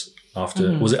Diagnosis?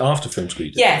 After was it after film school?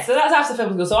 Yeah, so that's after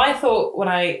film school. So I thought when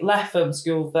I left film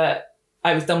school that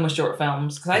I was done with short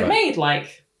films because I'd made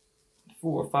like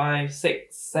 4 or 5,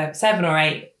 6, 7 or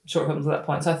 8 short films at that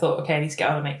point. So I thought, okay, I need to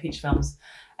get on and make feature films.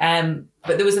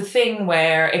 But there was a thing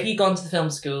where if you'd gone to the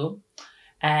film school,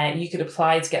 you could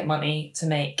apply to get money to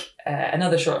make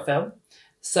another short film.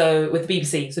 So with the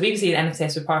BBC, so BBC and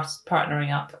NFTS were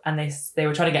partnering up, and they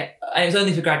were trying to get, and it was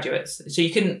only for graduates. So you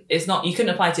couldn't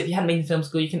apply to it if you hadn't been to film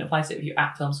school. You couldn't apply to it if you're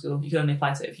at film school. You could only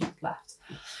apply to it if you left.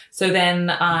 So then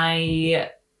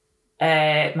my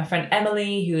friend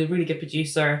Emily, who's a really good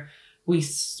producer, we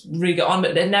really got on,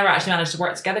 but they never actually managed to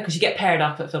work together because you get paired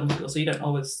up at film school, so you don't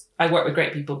always. I work with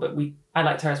great people, but I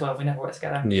liked her as well. We never worked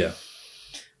together. Yeah.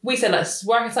 We said, let's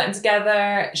work on something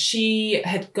together. She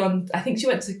had gone, I think she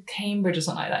went to Cambridge or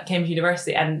something like that, Cambridge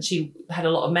University, and she had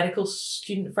a lot of medical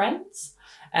student friends.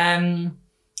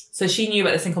 So she knew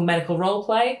about this thing called medical role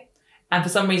play. And for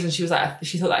some reason, she thought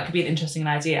that could be an interesting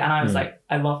idea. And I was like,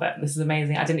 I love it. This is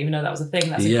amazing. I didn't even know that was a thing.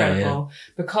 That's incredible. Yeah.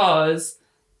 Because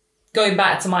going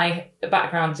back to my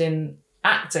background in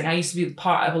acting, I used to be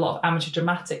part of a lot of amateur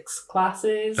dramatics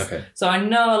classes. Okay. So I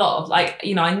know a lot of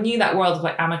I knew that world of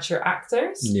like amateur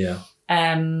actors. Yeah.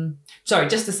 Sorry,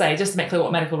 just to make clear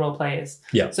what medical role play is.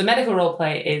 Yeah. So medical role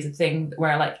play is a thing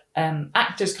where like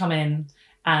actors come in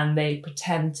and they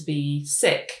pretend to be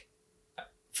sick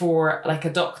for like a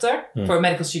doctor, for a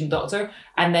medical student doctor,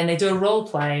 and then they do a role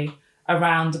play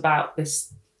around about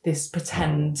this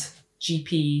pretend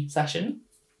GP session.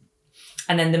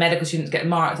 And then the medical students get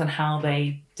marked on how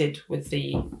they did with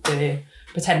the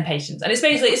pretend patients. And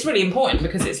it's really important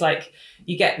because it's like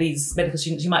you get these medical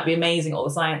students who might be amazing at all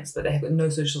the science, but they have got no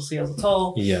social skills at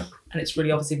all. Yeah. And it's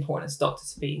really obviously important as a doctor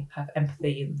to have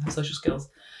empathy and have social skills.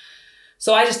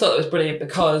 So I just thought it was brilliant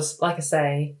because, like I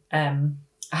say,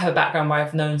 I have a background where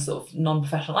I've known sort of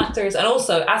non-professional actors, and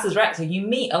also as a director, you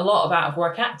meet a lot of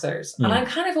out-of-work actors, and I'm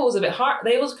kind of always a bit hard.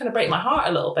 They always kind of break my heart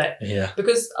a little bit,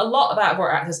 because a lot of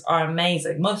out-of-work actors are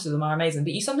amazing. Most of them are amazing,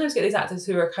 but you sometimes get these actors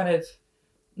who are kind of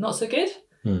not so good,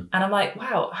 and I'm like,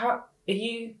 wow, how are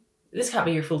you? This can't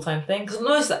be your full-time thing, because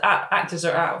most actors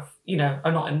are are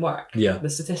not in work. Yeah, the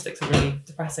statistics are really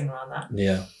depressing around that.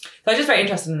 Yeah, so I was just very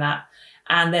interested in that.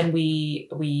 And then we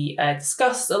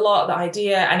discussed a lot the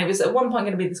idea, and it was at one point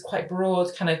going to be this quite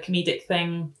broad kind of comedic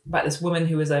thing about this woman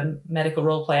who was a medical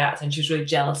role play actor, and she was really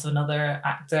jealous of another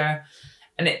actor,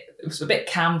 and it was a bit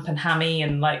camp and hammy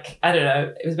and like, I don't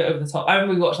know, it was a bit over the top. I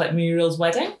remember we watched like Muriel's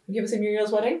Wedding. Have you ever seen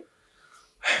Muriel's Wedding?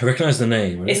 I recognise the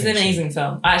name. It's an amazing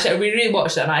film. Actually, we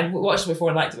rewatched it, and I watched it before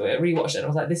and liked it, but I rewatched it and I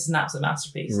was like, this is an absolute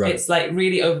masterpiece. Right. It's like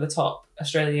really over the top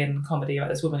Australian comedy about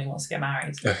this woman who wants to get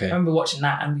married. Okay. I remember watching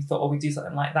that and we thought, we do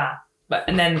something like that.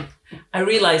 And then I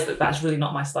realised that that's really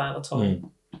not my style at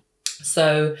all.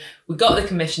 So we got the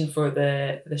commission for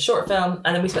the short film,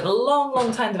 and then we spent a long,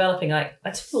 long time developing. Like,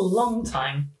 that took a long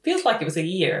time. Feels like it was a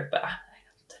year, but I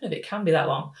don't know if it can be that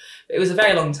long. But it was a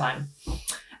very long time.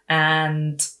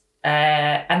 And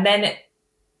then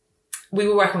we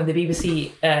were working with the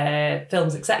BBC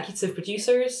Films executive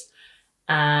producers,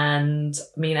 and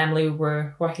me and Emily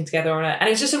were working together on it. And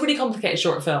it's just a really complicated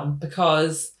short film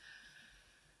because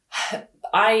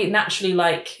I naturally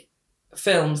like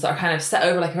films that are kind of set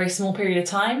over like a very small period of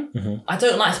time. I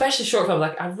don't like, especially short films,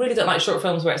 like I really don't like short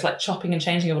films where it's like chopping and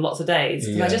changing over lots of days,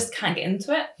 because I just can't get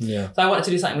into it. So I wanted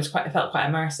to do something which felt quite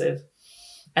immersive.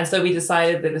 And so we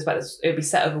decided that it would be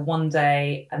set over one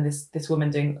day, and this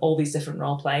woman doing all these different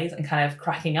role plays and kind of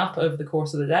cracking up over the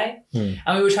course of the day.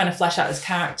 And we were trying to flesh out this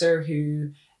character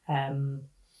who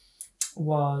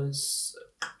was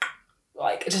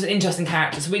like just an interesting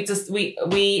character. So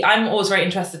I'm always very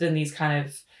interested in these kind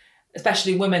of,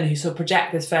 especially women who sort of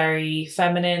project this very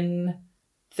feminine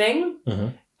thing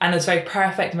and this very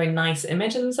perfect and very nice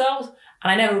image of themselves. And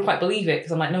I never quite believe it,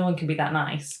 because I'm like, no one can be that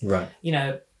nice. Right.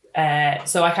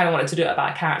 So I kind of wanted to do it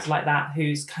about a character like that,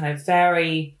 who's kind of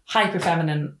very hyper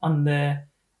feminine on the,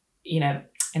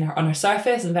 on her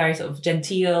surface, and very sort of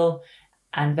genteel,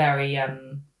 and very I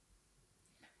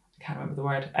can't remember the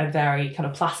word, and very kind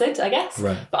of placid, I guess.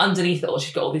 Right. But underneath it all,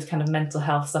 she's got all these kind of mental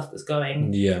health stuff that's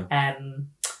going. Yeah. And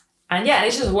yeah,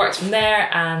 it just works from there.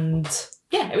 And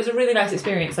yeah, it was a really nice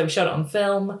experience. So we shot it on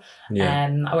film. Yeah.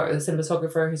 I worked with a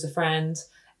cinematographer who's a friend.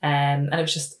 And it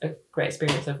was just a great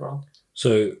experience overall.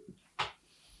 So,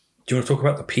 do you want to talk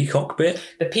about the peacock bit?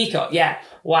 The peacock, yeah.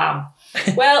 Wow.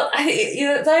 Well,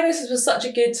 Diagnosis was such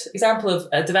a good example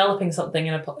of developing something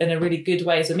in a really good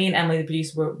way. So me and Emily, the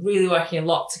producer, were really working a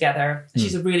lot together.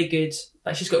 She's a really good,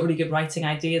 she's got really good writing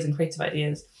ideas and creative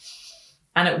ideas.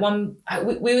 And at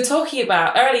we were talking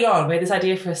about, early on, we had this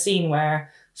idea for a scene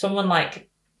where someone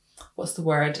what's the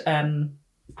word? My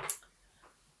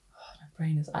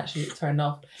brain is actually turned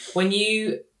off. When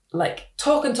you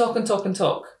talk and talk and talk and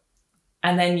talk,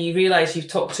 and then you realise you've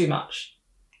talked too much.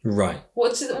 Right.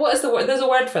 What is the word? There's a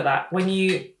word for that. When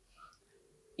you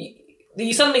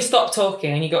suddenly stop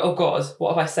talking and you go, oh God,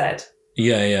 what have I said?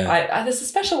 Yeah. There's a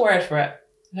special word for it,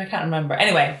 which I can't remember.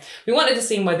 Anyway, we wanted a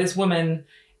scene where this woman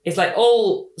is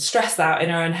all stressed out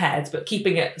in her own head, but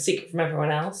keeping it a secret from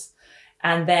everyone else.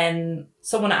 And then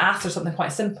someone asks her something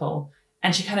quite simple,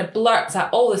 and she kind of blurts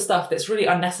out all this stuff that's really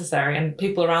unnecessary, and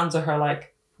people around her are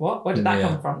like, what? Where did that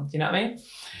come from? Do you know what I mean?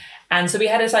 And so we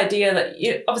had this idea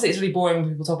that, obviously it's really boring when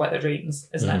people talk about their dreams,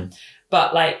 isn't it?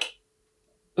 But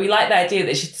we like the idea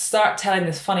that she'd start telling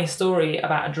this funny story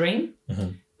about a dream,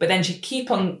 but then she'd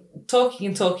keep on talking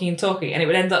and talking and talking, and it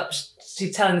would end up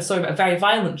she's telling the story about a very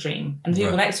violent dream, and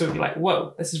people next to her would be like,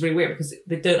 whoa, this is really weird, because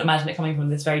they don't imagine it coming from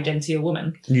this very genteel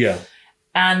woman. Yeah.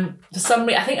 And for some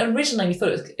reason, I think originally we thought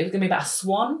it was going to be about a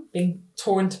swan being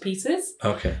torn to pieces.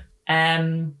 Okay.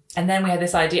 And then we had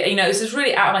this idea, this is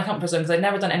really out of my comfort zone because I'd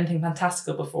never done anything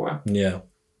fantastical before. Yeah.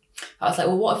 I was like,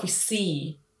 well, what if we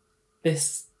see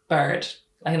this bird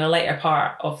in a later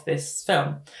part of this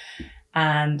film?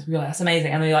 And we were like, that's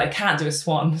amazing. And we were like, I can't do a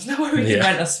swan. There's no way we can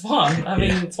rent a swan. I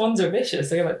mean, swans are vicious.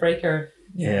 They're going to break her,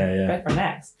 break her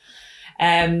necks.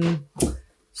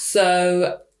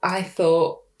 So I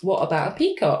thought, what about a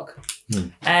peacock?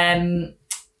 And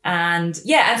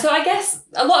so I guess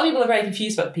a lot of people are very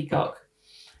confused about the peacock.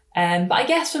 But I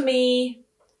guess for me,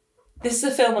 this is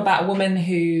a film about a woman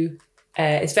who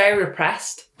is very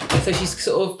repressed. So she's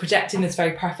sort of projecting this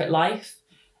very perfect life.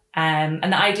 And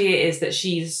the idea is that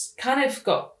she's kind of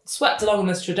got swept along on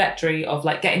this trajectory of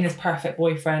getting this perfect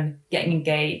boyfriend, getting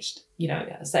engaged,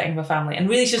 setting up a family. And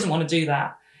really she doesn't want to do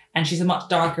that. And she's a much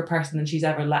darker person than she's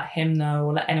ever let him know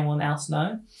or let anyone else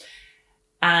know.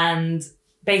 And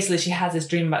basically she has this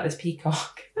dream about this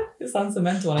peacock. It sounds so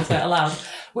mental when I say it aloud.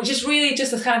 Which is really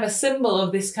just a kind of a symbol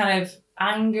of this kind of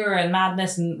anger and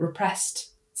madness and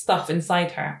repressed stuff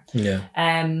inside her. Yeah.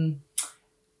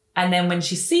 And then when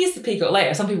she sees the peacock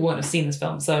later, some people won't have seen this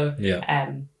film. So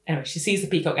anyway, she sees the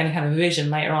peacock in a kind of vision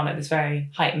later on at this very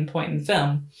heightened point in the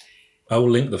film. I will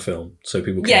link the film so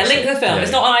people can link the film.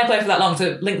 It's not on iPlayer for that long,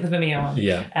 so link the Vimeo one.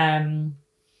 Yeah.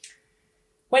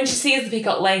 When she sees the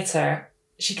peacock later,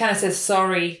 she kind of says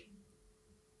sorry.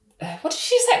 What did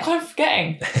she say? I'm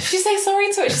forgetting. Did she say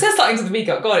sorry to it? She says something to the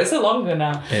peacock. God, it's so long ago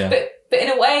now. Yeah. But in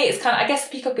a way, it's kind of, I guess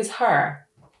the peacock is her.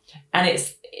 And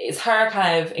it's her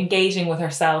kind of engaging with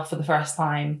herself for the first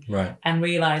time. Right. And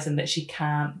realising that she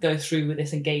can't go through with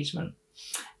this engagement.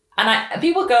 And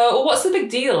people go, well, what's the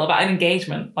big deal about an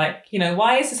engagement?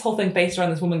 Why is this whole thing based around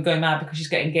this woman going mad because she's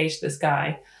getting engaged to this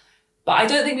guy? But I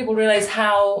don't think people realise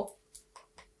how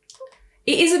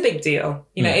it is a big deal.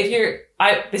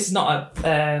 If this is not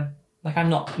I'm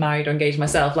not married or engaged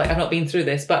myself. I've not been through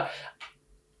this, but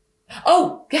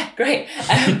oh yeah, great.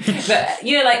 But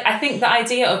I think the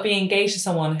idea of being engaged to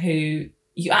someone who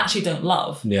you actually don't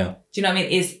love. Yeah. Do you know what I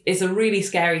mean? Is a really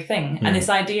scary thing. And this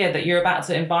idea that you're about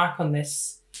to embark on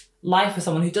this life with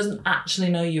someone who doesn't actually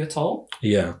know you at all.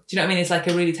 Yeah. Do you know what I mean? It's a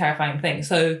really terrifying thing.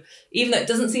 So even though it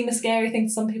doesn't seem a scary thing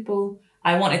to some people,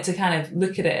 I wanted to kind of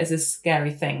look at it as a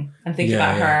scary thing and think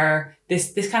about her,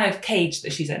 this kind of cage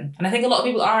that she's in. And I think a lot of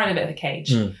people are in a bit of a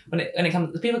cage when it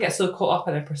comes, people get so caught up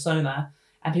in their persona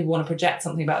and people want to project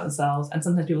something about themselves. And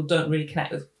sometimes people don't really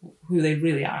connect with who they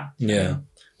really are. Yeah.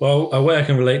 Well, a way I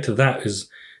can relate to that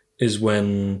is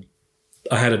when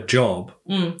I had a job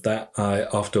that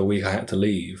after a week I had to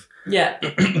leave. Yeah.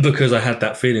 Because I had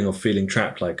that feeling of feeling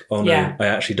trapped, oh no, I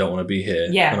actually don't want to be here.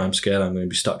 Yeah. And I'm scared I'm going to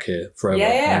be stuck here forever.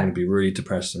 Yeah, yeah. And I'm going to be really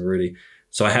depressed and really...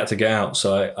 So I had to get out.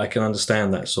 So I can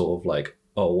understand that sort of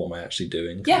oh, what am I actually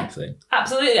doing kind of thing.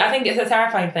 Absolutely. I think it's a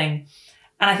terrifying thing.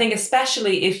 And I think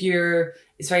especially if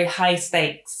it's very high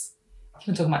stakes. I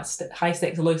keep talking about high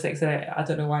stakes or low stakes. I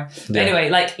don't know why. But anyway,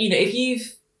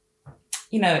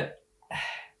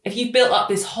 if you've built up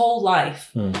this whole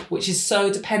life, which is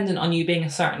so dependent on you being a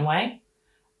certain way,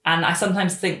 And I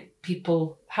sometimes think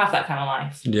people have that kind of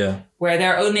life. Yeah. Where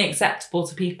they're only acceptable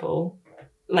to people,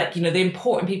 like, you know, the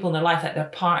important people in their life, like their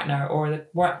partner or the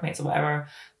workmates or whatever,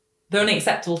 they're only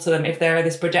acceptable to them if they're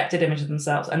this projected image of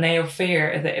themselves, and they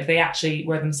fear that if they actually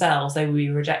were themselves, they would be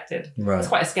rejected. Right. It's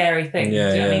quite a scary thing.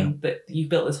 Yeah, do you know yeah. what I mean? That you've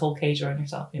built this whole cage around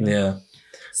yourself. You know? Yeah.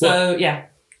 So, Well, yeah.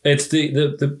 It's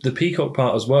the peacock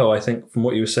part as well. I think from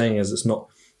what you were saying is it's not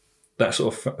that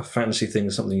sort of fantasy thing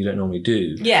is something you don't normally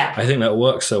do. Yeah. I think that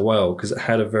works so well because it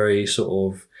had a very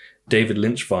sort of David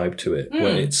Lynch vibe to it,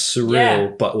 where it's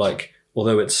surreal, but like,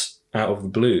 although it's out of the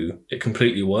blue, it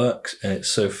completely works and it's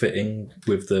so fitting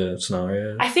with the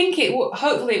scenario. I think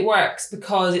hopefully it works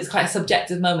because it's quite a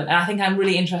subjective moment, and I think I'm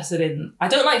really interested in. I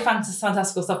don't like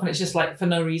fantastical stuff when it's just like for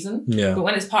no reason. Yeah. But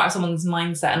when it's part of someone's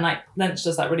mindset, and like Lynch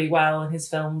does that really well in his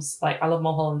films, like I love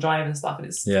Mulholland Drive and stuff, and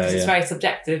it's very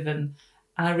subjective, and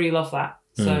I really love that.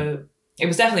 So it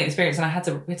was definitely an experience, and we had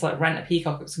to like rent a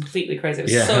peacock. It was completely crazy. It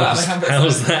was so out of my comfort zone. How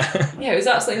was that? Yeah, it was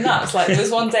absolutely nuts. Like there was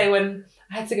one day when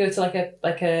I had to go to like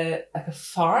a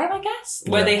farm, I guess,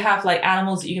 where they have like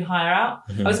animals that you can hire out.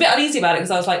 I was a bit uneasy about it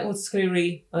because I was like, oh, it's going to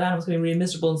be the animals going to be really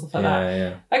miserable and stuff like that.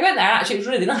 Yeah. I went there, actually, it was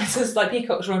really nice. It was like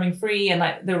peacocks roaming free, and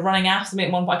like they were running after me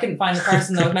at one point. I couldn't find the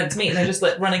person that I was meant to meet, and they're just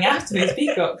like running after me as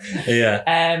peacocks. Yeah.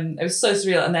 It was so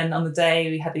surreal. And then on the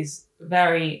day, we had these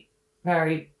very,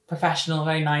 very professional,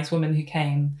 very nice women who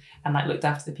came and like looked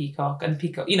after the peacock. And the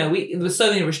peacock, you know, there were so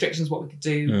many restrictions what we could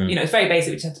do. You know, it's very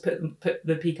basic. We just had to put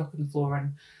the peacock on the floor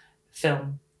and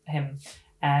film him.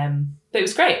 But it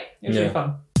was great. It was really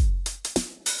fun.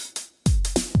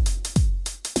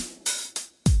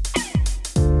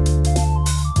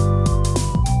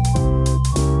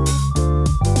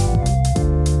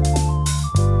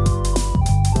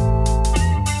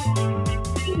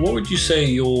 What would you say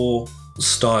your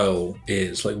style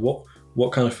is? Like,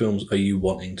 what kind of films are you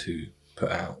wanting to put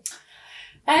out?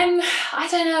 I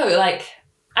don't know. Like,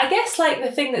 I guess like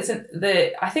the thing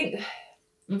I think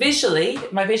visually,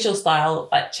 my visual style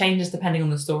like changes depending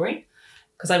on the story,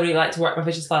 because I really like to work my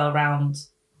visual style around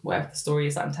whatever the story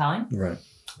is that I'm telling. Right.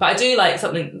 But I do like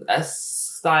visual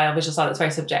style that's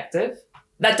very subjective.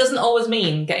 That doesn't always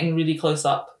mean getting really close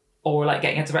up or like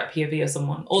getting a direct POV of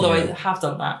someone, although I have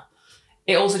done that.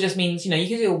 It also just means, you know, you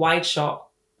can do a wide shot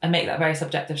and make that very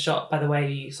subjective shot by the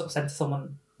way you sort of center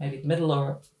someone maybe in the middle,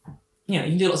 or, you know,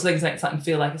 you can do lots of things to make something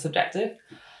feel like it's subjective.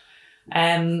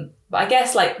 But I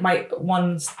guess like my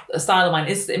one style of mine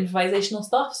is the improvisational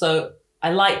stuff. So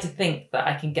I like to think that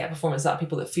I can get a performance out of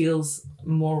people that feels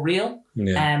more real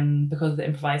because of the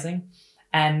improvising.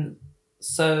 And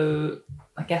so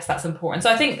I guess that's important. So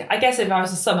I guess if I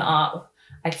was to sum it up,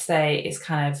 I'd say it's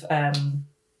kind of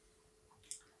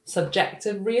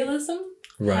subjective realism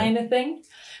kind of thing.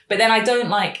 But then I do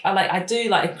like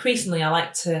increasingly I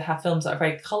like to have films that are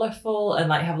very colourful and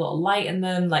like have a lot of light in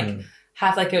them, like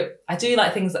have like I do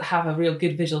like things that have a real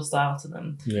good visual style to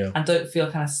them and don't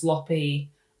feel kind of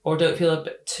sloppy or don't feel a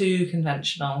bit too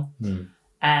conventional.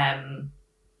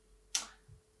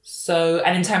 So,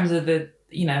 and in terms of the,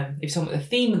 you know, if you're talking about the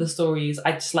theme of the stories,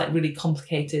 I just like really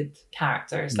complicated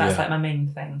characters. That's like my main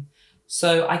thing.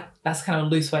 So that's kind of a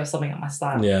loose way of summing up my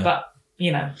style. Yeah. But,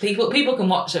 you know, people can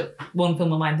watch one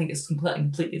film of mine and think it's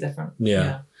completely different.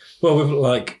 Yeah. Well, with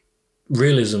like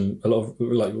realism, a lot of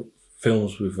like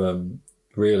films with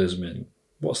realism in,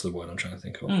 what's the word I'm trying to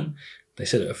think of? They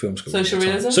said it at film school. Social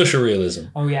realism? Social realism.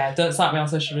 Oh yeah, don't start me on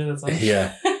social realism.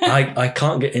 Yeah. I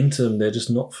can't get into them. They're just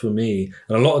not for me.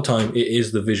 And a lot of time it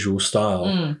is the visual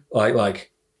style. Like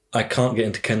I can't get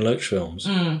into Ken Loach films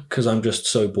because I'm just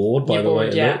so bored by the way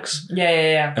it looks.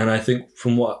 Yeah. And I think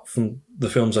from the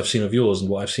films I've seen of yours and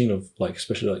what I've seen of like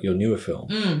especially like your newer film,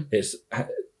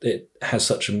 it has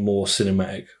such a more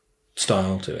cinematic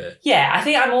style to it. Yeah, I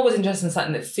think I'm always interested in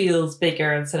something that feels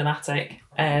bigger and cinematic.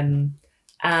 And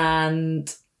I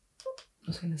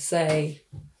was going to say,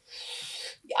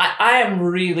 I am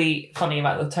really funny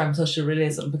about the term social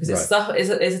realism because it's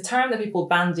a term that people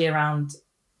bandy around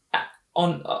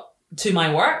to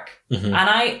my work, and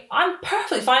I'm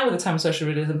perfectly fine with the term social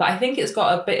realism, but I think it's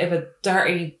got a bit of a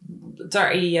dirty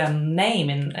name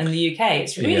in the UK.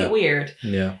 It's really weird.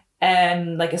 Yeah.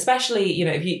 Like especially, you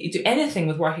know, if you do anything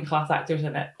with working class actors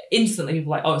in it, instantly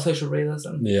people are like, oh, it's social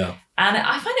realism. Yeah. And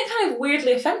I find it kind of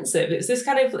weirdly offensive. It's this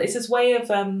way of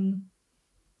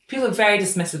people are very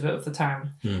dismissive of the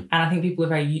term, and I think people are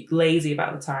very lazy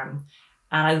about the term,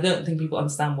 and I don't think people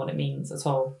understand what it means at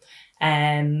all.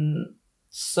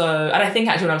 So, and I think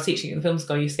actually when I was teaching in the film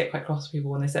school, I used to get quite cross with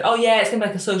people when they said, oh yeah, it's going to be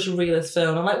like a social realist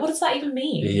film. I'm like, what does that even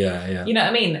mean? Yeah. You know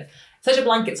what I mean? Such a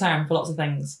blanket term for lots of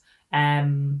things.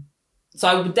 So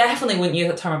I wouldn't use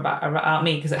that term about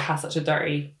me because it has such a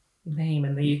dirty name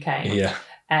in the UK. Yeah.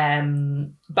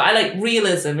 But I like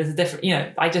realism is a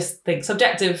different, I just think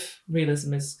subjective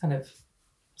realism is kind of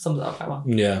sums it up quite well.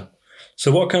 Yeah.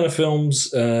 So what kind of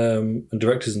films and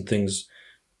directors and things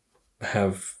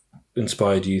have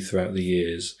inspired you throughout the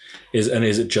years? Is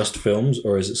it just films,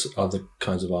 or is it other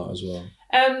kinds of art as well?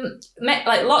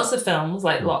 Like lots of films.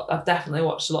 I've definitely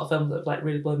watched a lot of films that have like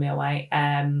really blown me away.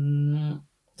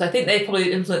 So I think they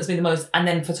probably influenced me the most, and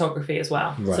then photography as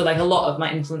well. Right. So like a lot of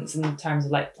my influence in terms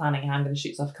of like planning how I'm going to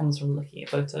shoot stuff comes from looking at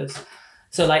photos.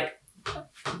 So like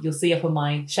you'll see up on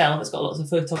my shelf, it's got lots of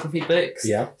photography books.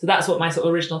 Yeah. So that's what my sort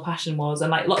of original passion was, and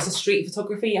like lots of street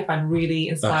photography I find really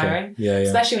inspiring. Okay. Yeah.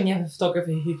 Especially when you have a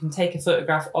photographer who can take a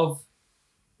photograph of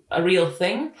a real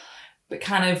thing, but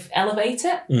kind of elevate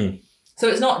it. Mm. So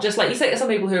it's not just like you say some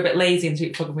people who are a bit lazy in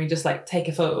street photography, just like take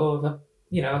a photo of a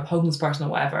homeless person or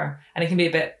whatever, and it can be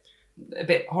a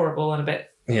bit horrible and a bit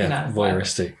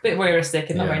voyeuristic. A bit voyeuristic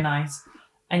and not very nice.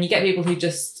 And you get people who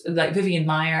just like Vivian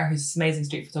Maier, who's an amazing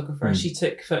street photographer. Mm. She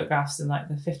took photographs in like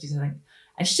the 50s, I think,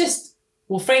 and she just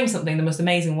will frame something the most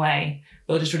amazing way.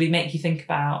 It'll just really make you think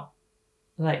about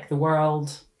like the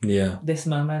world, this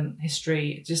moment,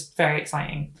 history. Just very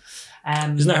exciting.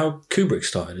 Isn't that how Kubrick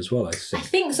started as well? I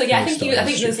think so. Yeah, I think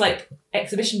there's like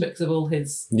exhibition books of all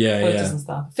his photos and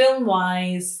stuff. Film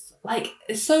wise, like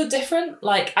it's so different.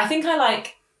 Like I think I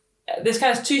like there's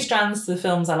kind of two strands to the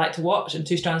films I like to watch and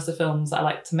two strands to films I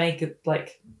like to make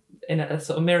like in a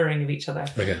sort of mirroring of each other.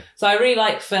 Okay. So I really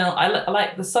like film. I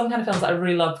like there's some kind of films that I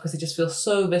really love because they just feel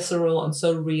so visceral and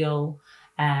so real.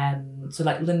 So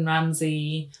like Lynn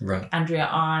Ramsey, right. Andrea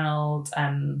Arnold,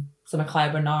 some of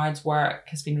Clive Bernard's work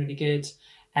has been really good.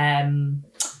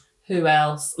 Who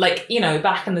else? Like,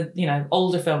 back in the,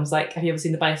 older films, like, have you ever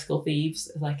seen The Bicycle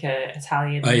Thieves? Like a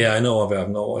Italian. Oh, yeah, I know of it. I've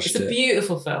not watched it. It's a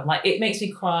beautiful film. Like, it makes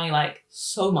me cry, like,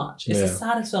 so much. It's the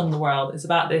saddest film in the world. It's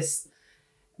about this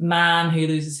man who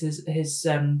loses his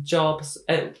job.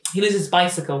 He loses his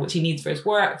bicycle, which he needs for his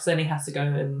work. So then he has to go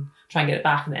and try and get it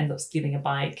back and ends up stealing a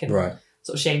bike and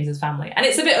sort of shames his family. And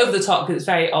it's a bit over the top because it's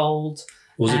very old.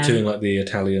 Was it doing like the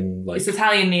Italian it's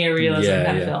Italian neorealism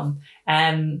kind of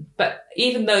film. But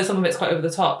even though some of it's quite over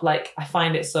the top, like I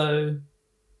find it so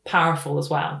powerful as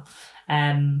well.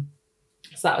 So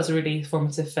that was a really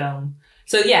formative film.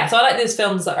 So I like those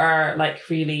films that are like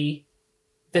really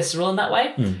visceral in that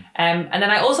way. And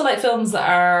then I also like films that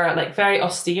are like very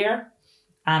austere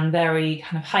and very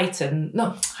kind of heightened.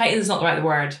 No, heightened is not the right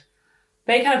word.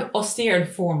 Very kind of austere and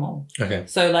formal. Okay.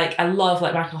 So like I love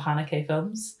like Michael Haneke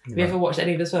films. Have you ever watched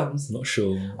any of his films? Not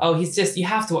sure. Oh, you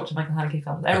have to watch Michael Haneke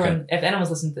films. Everyone, if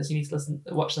anyone's listening to this, you need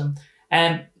to watch them.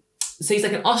 So he's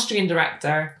like an Austrian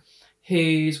director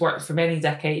who's worked for many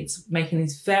decades making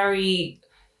these very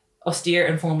austere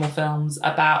and formal films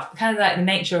about kind of like the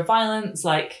nature of violence,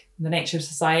 like the nature of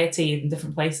society in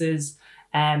different places.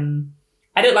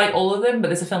 I don't like all of them, but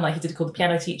there's a film like he did called The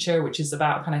Piano Teacher, which is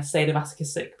about kind of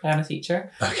sadomasochistic piano teacher.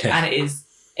 Okay. And it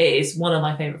is one of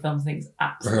my favourite films. I think it's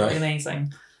absolutely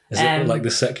amazing. Is it like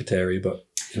The Secretary, but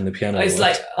in the piano It's world?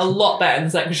 Like a lot better than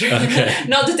The Secretary. Okay.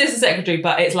 Not just The Secretary,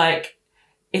 but it's like,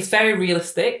 it's very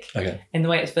realistic in the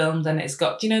way it's filmed. And it's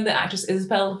got, do you know the actress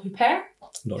Isabelle Huppert?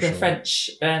 The French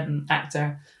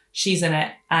actor. She's in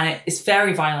it, and it's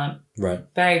very violent. Right.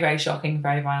 Very, very shocking,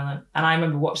 very violent. And I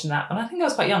remember watching that, and I think I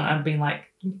was quite young, and being like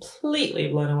completely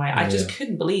blown away. I just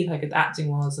couldn't believe how good the acting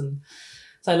was. And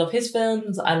so I love his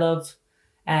films. I love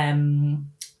Yorgos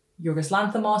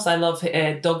Lanthimos. I love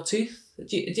Dogtooth.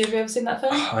 Have you ever seen that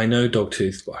film? I know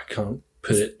Dogtooth, but I can't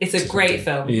put it. It's a great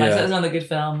film. Yeah. Like, that's another good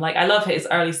film. Like I love his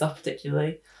early stuff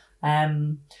particularly.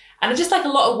 And just like a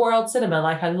lot of world cinema,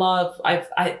 like I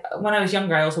when I was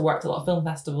younger, I also worked a lot of film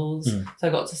festivals, so I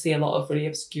got to see a lot of really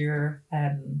obscure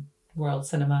world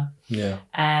cinema. Yeah.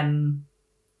 And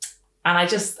I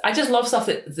just love stuff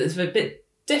that's a bit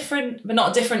different, but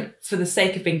not different for the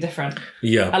sake of being different.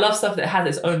 Yeah. I love stuff that has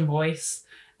its own voice.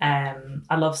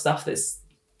 I love stuff that's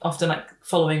often like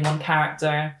following one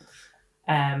character.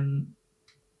 So I'm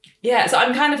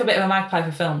kind of a bit of a magpie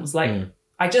for films, like.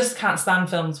 I just can't stand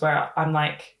films where I'm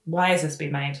like, why has this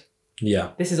been made?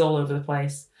 Yeah. This is all over the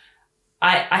place.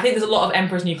 I think there's a lot of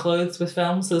Emperor's New Clothes with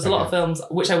films. So there's a lot of films,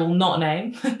 which I will not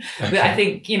name, that I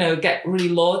think, get really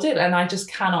lauded. And I just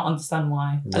cannot understand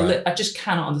why. Right. I just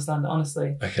cannot understand it,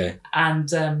 honestly. Okay.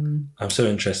 And I'm so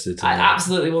interested. I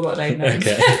absolutely will not name names.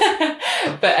 Okay.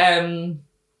 But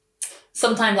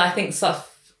sometimes I think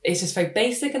stuff is just very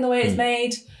basic in the way it's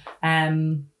made.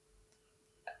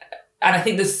 And I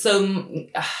think there's so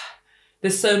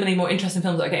many more interesting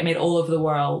films that are getting made all over the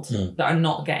world that are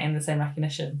not getting the same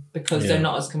recognition because they're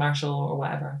not as commercial or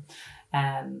whatever.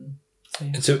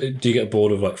 So do you get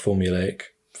bored of like formulaic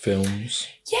films?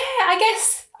 Yeah, I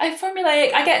guess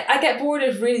formulaic. I get bored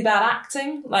of really bad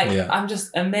acting. Like I'm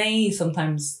just amazed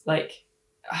sometimes. Like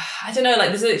I don't know. Like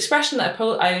there's an expression that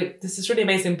there's this really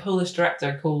amazing Polish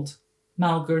director called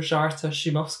Małgorzata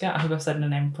Szumowska. I hope I've said her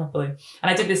name properly.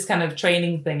 And I did this kind of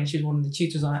training thing, and she was one of the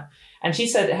tutors on it. And she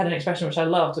said it had an expression which I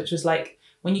loved, which was like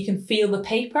when you can feel the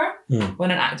paper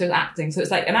when an actor's acting. So it's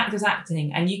like an actor's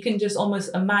acting, and you can just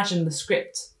almost imagine the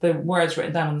script, the words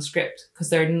written down on the script,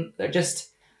 because they're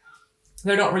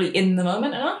not really in the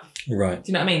moment enough. Right. Do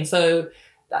you know what I mean? So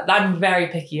I'm very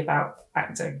picky about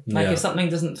acting. Like if something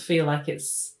doesn't feel like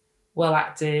it's well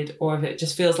acted, or if it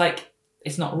just feels like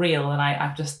it's not real, and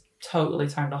I've just totally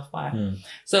turned off by it.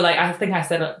 So like I think I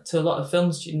said to a lot of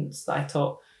film students that I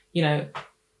taught, you know,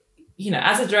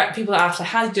 as a direct, people ask like,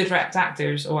 how do you direct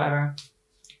actors or whatever?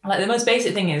 Like the most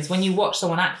basic thing is when you watch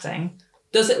someone acting,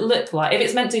 does it look like, if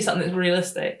it's meant to be something that's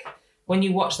realistic, when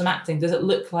you watch them acting, does it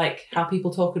look like how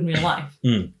people talk in real life?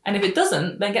 And if it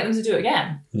doesn't, then get them to do it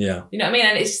again. Yeah. You know what I mean?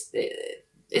 And it's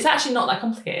actually not that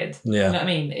complicated. Yeah. You know what I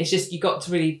mean? It's just you got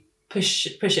to really push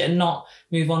it and not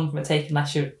move on from a take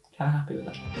unless you're kind of happy with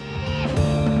it.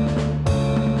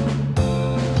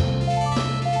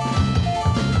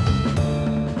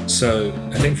 So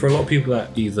I think for a lot of people that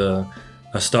either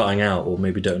are starting out or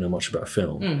maybe don't know much about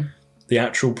film, the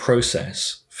actual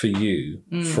process for you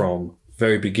from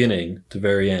very beginning to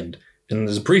very end, and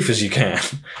as brief as you can.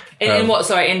 In what,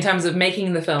 sorry, in terms of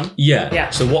making the film? Yeah.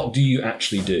 So what do you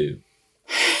actually do?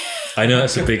 I know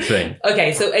that's a big thing.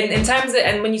 Okay, so in terms of,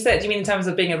 and when you say it, do you mean in terms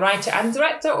of being a writer and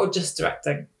director or just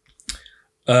directing?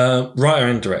 Writer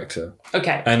and director.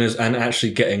 Okay. And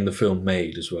actually getting the film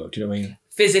made as well. Do you know what I mean?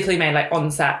 Physically made, like on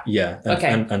set. Yeah.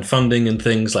 And funding and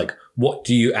things, like what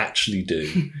do you actually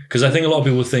do? Because I think a lot of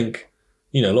people think,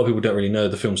 a lot of people don't really know,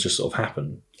 the films just sort of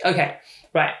happen. Okay.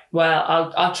 Right.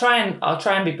 Well, I'll try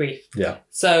and be brief. Yeah.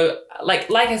 So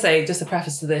like I say, just a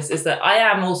preface to this is that I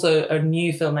am also a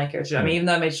new filmmaker. Do you know what I mean? Even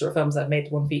though I made short films, I've made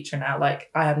one feature now.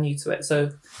 Like I am new to it, so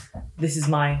this is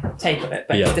my take of it,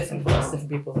 but it's different for lots of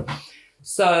different people.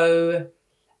 So,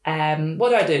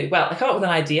 what do? Well, I come up with an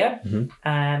idea.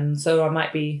 So I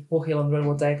might be walking along the road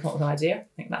one day and come up with an idea. I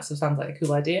think that sounds like a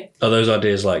cool idea. Are those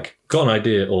ideas like got an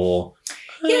idea or?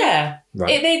 Yeah.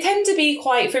 Right. They tend to be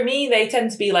quite, for me, they tend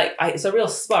to be like, it's a real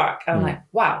spark. And I'm like,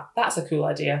 wow, that's a cool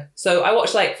idea. So I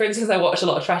watch for instance, I watch a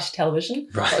lot of trashy television,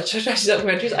 trashy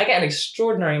documentaries. I get an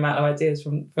extraordinary amount of ideas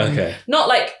from not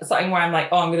like something where I'm like,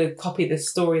 oh, I'm going to copy this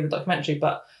story in the documentary,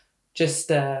 but just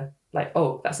like,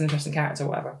 oh, that's an interesting character or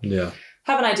whatever. Yeah.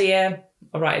 Have an idea,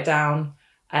 I'll write it down.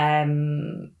 I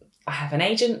have an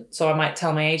agent, so I might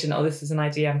tell my agent, oh, this is an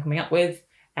idea I'm coming up with.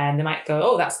 And they might go,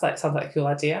 oh, sounds like a cool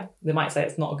idea. They might say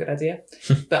it's not a good idea.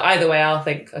 But either way, I'll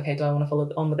think, okay, do I want to follow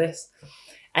on with this?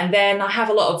 And then I have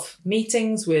a lot of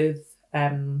meetings with,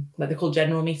 like they're called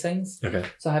general meetings. Okay.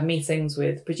 So I have meetings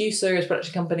with producers,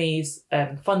 production companies,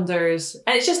 funders.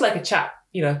 And it's just like a chat,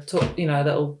 talk, a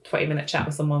little 20-minute chat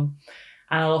with someone.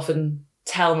 And I'll often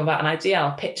tell them about an idea.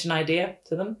 I'll pitch an idea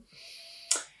to them.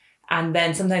 And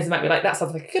then sometimes they might be like, that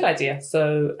sounds like a good idea.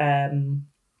 So,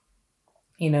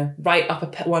 write up a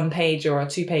one-page or a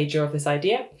two-pager of this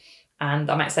idea, and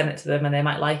I might send it to them, and they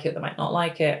might like it, they might not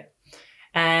like it.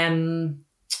 And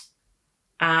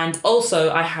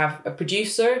also I have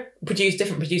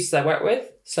different producers I work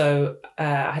with. So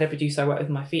I had a producer I worked with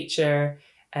in my feature.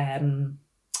 I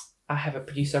have a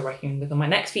producer working with on my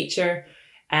next feature.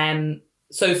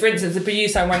 So for instance, the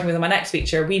producer I'm working with on my next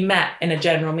feature, we met in a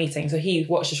general meeting. So he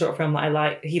watched a short film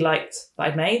that he liked that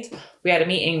I'd made. We had a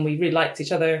meeting, we really liked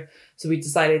each other. So we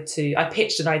decided I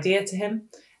pitched an idea to him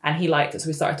and he liked it. So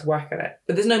we started to work on it.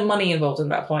 But there's no money involved in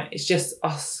that point. It's just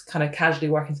us kind of casually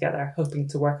working together, hoping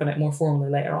to work on it more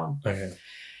formally later on. Okay.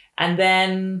 And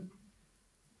then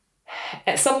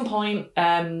at some point,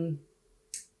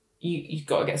 you've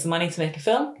got to get some money to make a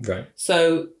film. Right.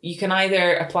 So you can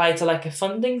either apply to like a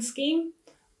funding scheme,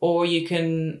 or you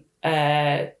can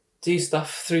do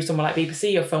stuff through someone like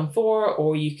BBC or Film 4,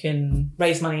 or you can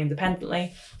raise money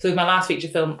independently. So with my last feature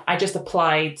film, I just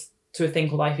applied to a thing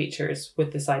called iFeatures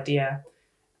with this idea,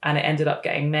 and it ended up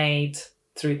getting made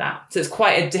through that. So it's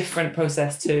quite a different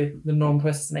process to the normal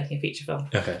process of making a feature film.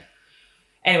 Okay.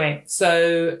 Anyway,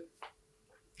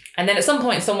 and then at some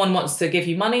point someone wants to give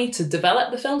you money to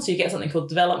develop the film, so you get something called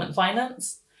development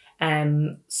finance.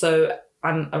 So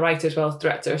I'm a writer as well as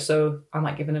director, so I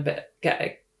might get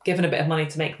given a bit of money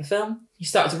to make the film. You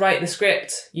start to write the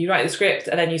script,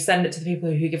 and then you send it to the people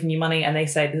who have given you money, and they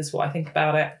say, this is what I think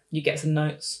about it. You get some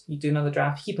notes, you do another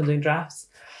draft, you keep on doing drafts.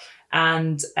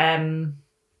 And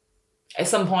at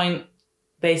some point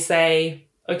they say,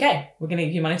 okay, we're going to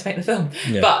give you money to make the film.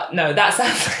 Yeah. But no,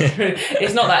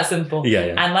 it's not that simple.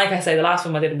 Yeah. And like I say, the last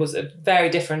film I did was very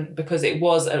different because it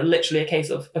was literally a case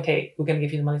of, okay, we're going to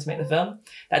give you the money to make the film.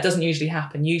 That doesn't usually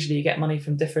happen. Usually you get money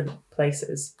from different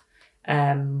places.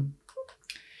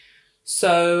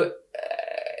 So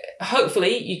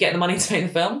hopefully you get the money to make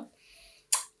the film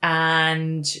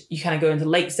and you kind of go into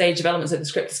late stage development, so the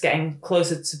script is getting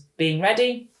closer to being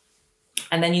ready.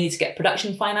 And then you need to get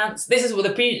production finance. This is where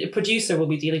the producer will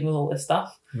be dealing with all this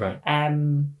stuff. Right.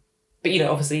 But,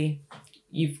 obviously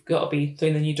you've got to be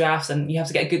doing the new drafts and you have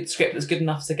to get a good script that's good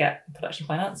enough to get production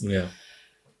finance. Yeah.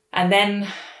 And then,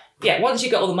 once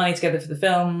you've got all the money together for the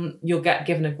film, you'll get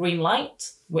given a green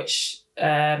light, which,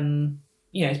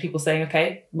 is people saying,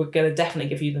 okay, we're going to definitely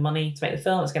give you the money to make the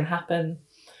film. It's going to happen.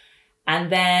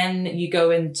 And then you go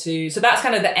into, so that's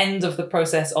kind of the end of the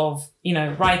process of,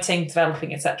 writing,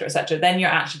 developing, etc., etc. Then you're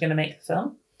actually going to make the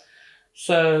film.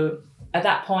 So at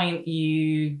that point,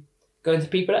 you go into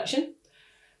pre-production.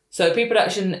 So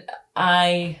pre-production,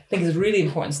 I think, is a really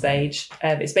important stage.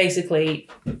 It's basically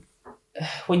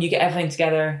when you get everything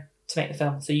together to make the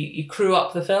film. So you crew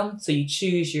up the film. So you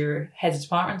choose your heads of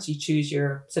departments, you choose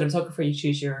your cinematographer, you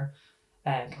choose your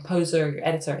composer, your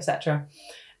editor, etc.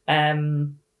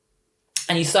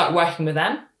 And you start working with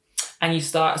them, and you'd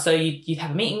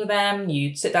have a meeting with them,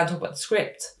 you'd sit down, talk about the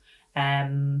script,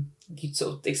 you'd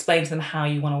sort of explain to them how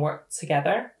you want to work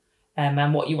together,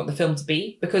 and what you want the film to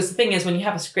be. Because the thing is, when you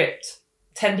have a script,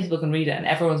 10 people can read it and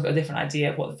everyone's got a different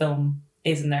idea of what the film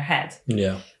is in their head.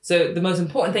 Yeah. So the most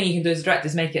important thing you can do as a director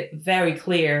is make it very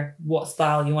clear what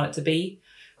style you want it to be,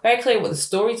 very clear what the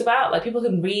story's about. Like, people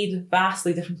can read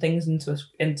vastly different things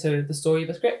into the story of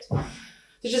a script. So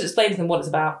just explain to them what it's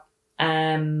about.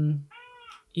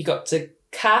 You got to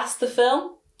cast the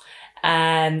film,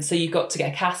 and so you've got to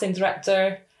get a casting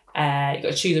director. You've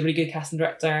got to choose a really good casting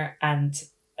director, and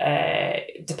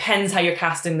it depends how you're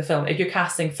casting the film. If you're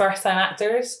casting first-time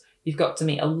actors, you've got to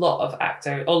meet a lot of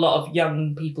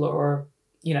young people, or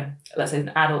let's say an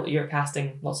adult. You're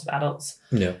casting lots of adults.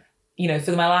 Yeah.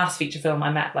 For my last feature film,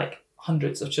 I met like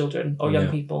hundreds of children or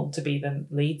young people to be the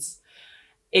leads.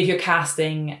 If you're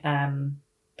casting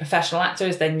professional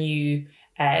actors, then you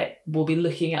will be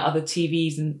looking at other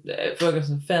TVs and programs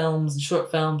and films and short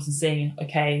films and saying,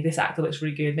 okay, this actor looks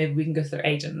really good. Maybe we can go to their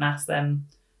agent and ask them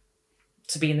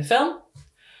to be in the film.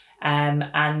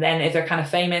 And then if they're kind of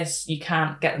famous, you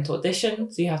can't get them to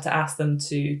audition. So you have to ask them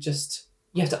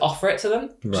you have to offer it to them,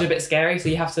 which is a bit scary. So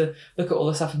you have to look at all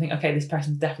the stuff and think, okay, this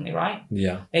person's definitely right.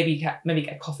 Yeah. Maybe get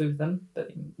a coffee with them,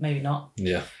 but maybe not.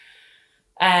 Yeah.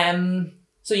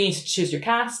 So you need to choose your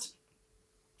cast.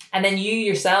 And then you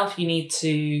yourself, you need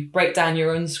to break down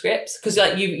your own scripts, because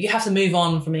you have to move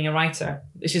on from being a writer.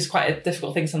 It's just quite a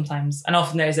difficult thing sometimes. And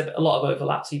often there's a lot of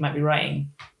overlap. So you might be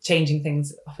changing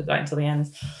things up and right until the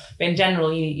end. But in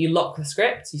general, you lock the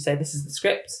script. You say, this is the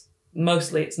script.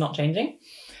 Mostly it's not changing.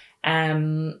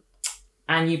 And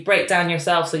you break down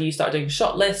yourself. So you start doing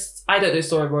shot lists. I don't do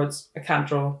storyboards. I can't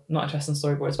draw. I'm not interested in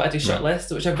storyboards, but I do shot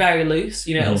lists, which are very loose.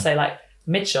 It'll say like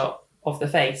mid shot of the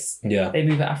face. Yeah. They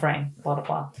move out of frame, blah, blah,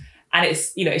 blah. And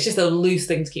it's just a loose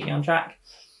thing to keep me on track.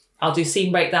 I'll do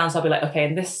scene breakdowns. I'll be like, okay,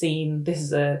 in this scene, this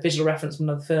is a visual reference from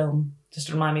another film, just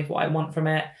to remind me of what I want from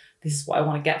it. This is what I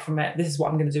want to get from it. This is what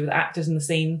I'm going to do with the actors in the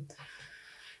scene.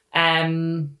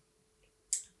 And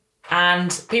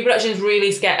pre-production is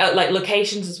really scared, like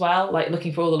locations as well, like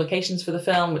looking for all the locations for the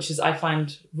film, which is, I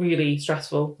find, really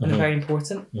stressful and very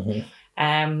important.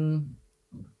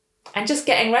 And just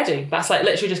getting ready. That's like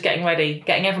literally just getting ready,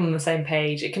 getting everyone on the same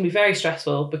page. It can be very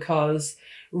stressful because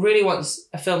really once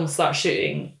a film starts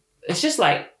shooting, it's just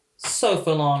like so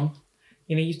full on.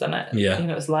 You've done it. Yeah.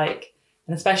 It's like,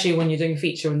 and especially when you're doing a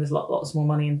feature and there's lots more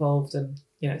money involved and,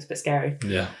 it's a bit scary.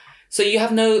 Yeah. So you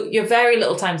have very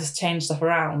little time to change stuff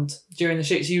around during the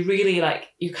shoot. So you really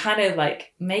you're kind of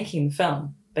like making the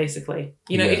film, basically.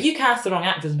 If you cast the wrong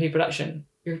actors in pre-production,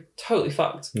 you're totally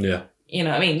fucked. Yeah.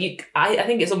 I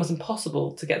think it's almost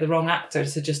impossible to get the wrong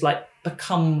actors to just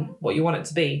become what you want it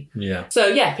to be. Yeah. So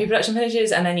yeah, pre-production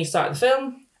finishes and then you start the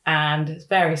film and it's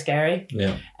very scary.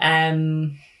 Yeah.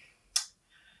 And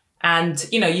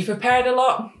you've prepared a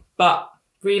lot, but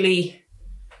really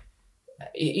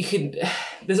you could,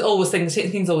 there's always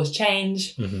things always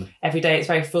change. Every day it's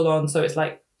very full on. So it's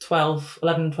like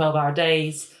 11, 12 hour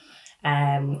days.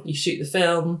 You shoot the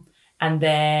film and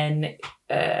then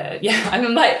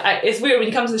it's weird when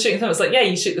you come to the shooting film. It's like,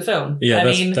 you shoot the film. Yeah,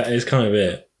 that is kind of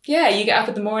it. Yeah, you get up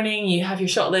in the morning, you have your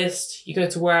shot list, you go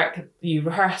to work, you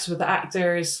rehearse with the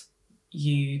actors,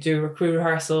 you do a crew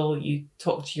rehearsal, you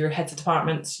talk to your heads of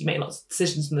departments, you make lots of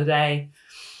decisions from the day,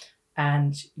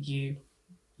 and you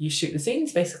you shoot the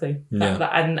scenes basically. Yeah.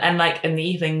 And like in the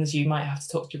evenings, you might have to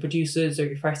talk to your producers or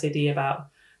your first AD about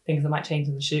things that might change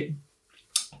in the shoot.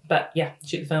 But yeah,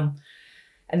 shoot the film.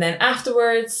 And then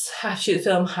afterwards, after shoot the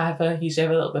film, I usually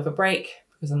have a little bit of a break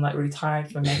because I'm like really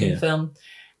tired from making the film.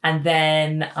 And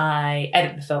then I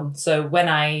edit the film. So when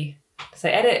I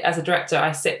say edit as a director,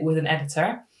 I sit with an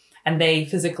editor and they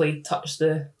physically touch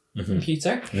the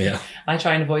computer. Yeah. I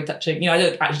try and avoid touching, I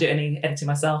don't actually do any editing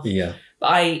myself. Yeah.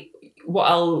 But what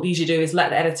I'll usually do is let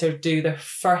the editor do the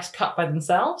first cut by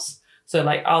themselves. So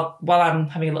like while I'm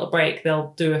having a little break,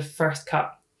 they'll do a first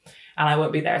cut and I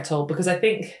won't be there at all, because I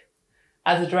think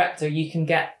as a director, you can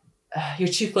get, you're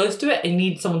too close to it and you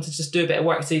need someone to just do a bit of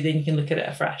work so then you can look at it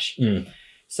afresh.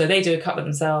 So they do a cut by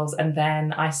themselves and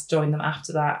then I join them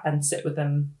after that and sit with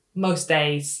them most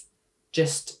days,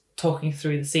 just talking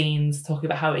through the scenes, talking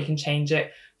about how we can change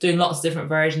it, doing lots of different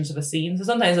versions of a scene. So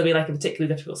sometimes it'll be like a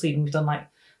particularly difficult scene. We've done like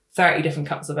 30 different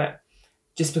cuts of it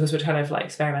just because we're kind of like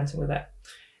experimenting with it.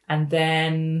 And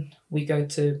then we go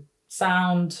to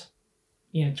sound,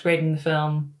 grading the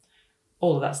film,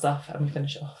 all of that stuff, and we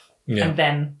finish it off. Yeah. And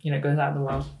then, it goes out in the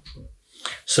world.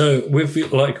 So with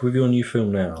your new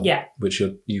film now, which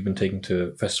you've been taking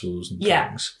to festivals and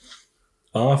things,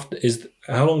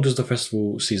 how long does the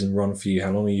festival season run for you?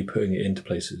 How long are you putting it into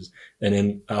places? And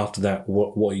then after that,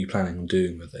 what are you planning on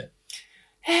doing with it?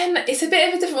 It's a bit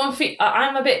of a different one.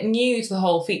 I'm a bit new to the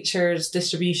whole features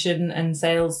distribution and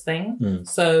sales thing.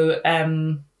 So,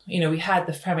 we had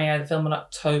the premiere of the film in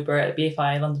October at the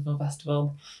BFI London Film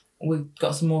Festival. We've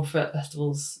got some more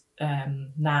festivals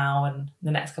now and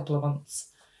the next couple of months.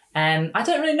 I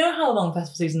don't really know how long the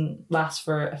festival season lasts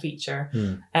for a feature.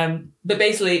 But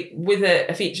basically, with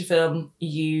a feature film,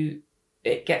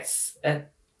 it gets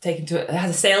taken to it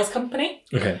has a sales company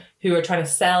who are trying to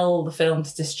sell the film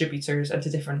to distributors and to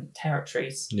different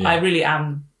territories. Yeah. I really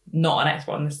am not an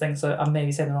expert on this thing, so I'm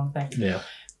maybe saying the wrong thing. Yeah.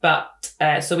 But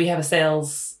so we have a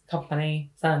sales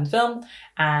company selling the film,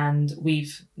 and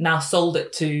we've now sold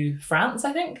it to France,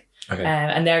 I think.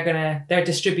 And they're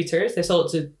distributors. They've sold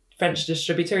it to French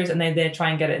distributors, and they try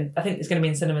and get it in, I think it's going to be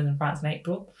in cinemas in France in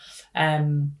April.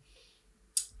 And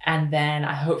then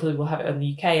hopefully we'll have it in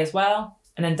the UK as well.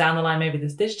 And then down the line, maybe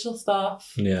there's digital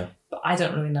stuff. Yeah. But I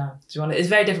don't really know. It's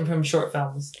very different from short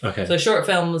films. So short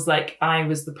films, like I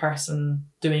was the person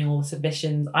doing all the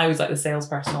submissions. I was like the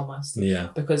salesperson almost. Yeah.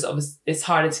 Because it's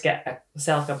harder to get a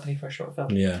sales company for a short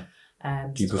film. Yeah.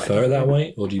 Do you prefer it that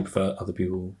way, or do you prefer other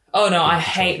people? Oh no, I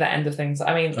hate that end of things.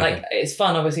 I mean, like it's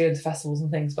fun obviously going to festivals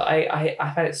and things, but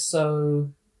I find it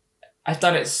so. I've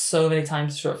done it so many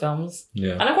times for short films.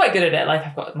 Yeah. And I'm quite good at it. Like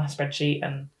I've got my spreadsheet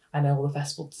and I know all the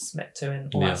festivals to submit to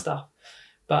and all that stuff.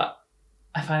 But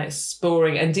I find it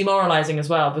boring and demoralising as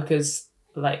well, because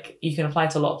like you can apply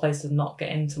to a lot of places and not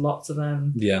get into lots of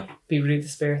them. Yeah. Be really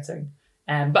dispiriting.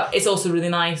 But it's also really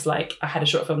nice. Like I had a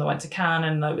short film that went to Cannes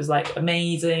and it was like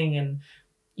amazing, and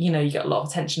you get a lot of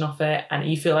attention off it and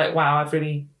you feel like, wow, I've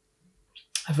really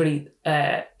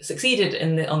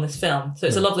succeeded on this film. So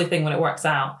it's a lovely thing when it works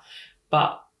out.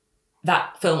 But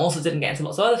that film also didn't get into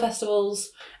lots of other festivals.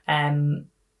 And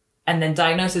then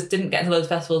Diagnosis didn't get into loads of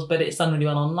festivals, but it's done really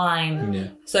well online. Yeah.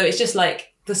 So it's just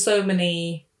like there's so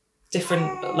many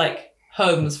different like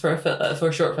homes for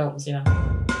short films,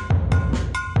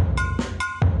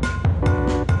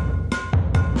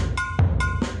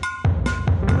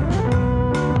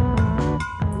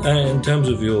 In terms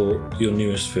of your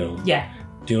newest film, do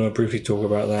you want to briefly talk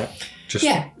about that? Just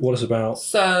what it's about?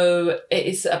 So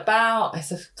it's a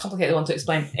complicated one to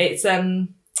explain. It's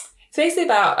basically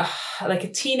about like a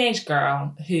teenage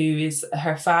girl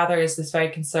her father is this very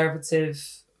conservative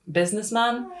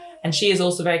businessman, and she is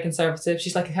also very conservative.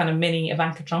 She's like a kind of mini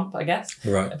Ivanka Trump, I guess,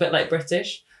 right? A bit like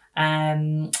British,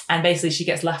 and basically she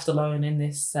gets left alone in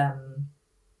this.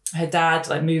 Her dad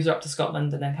like moves her up to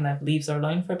Scotland and then kind of leaves her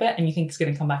alone for a bit, and you think he's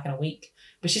going to come back in a week,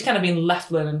 but she's kind of been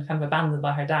left alone and kind of abandoned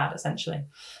by her dad essentially.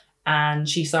 And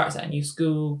she starts at a new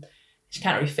school. She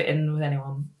can't really fit in with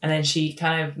anyone. And then she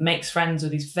kind of makes friends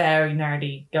with these very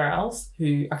nerdy girls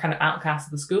who are kind of outcasts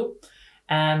of the school.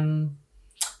 And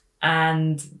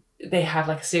they have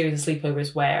like a series of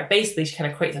sleepovers where basically she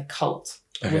kind of creates a cult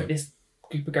with this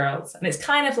group of girls. And it's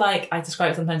kind of like, I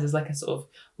describe it sometimes as like a sort of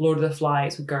Lord of the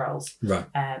Flies with girls. Right.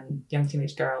 Young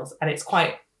teenage girls. And it's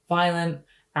quite violent.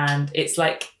 And it's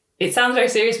like, it sounds very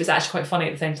serious, but it's actually quite funny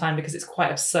at the same time because it's quite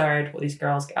absurd what these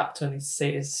girls get up to in these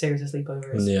series of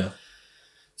sleepovers. Yeah.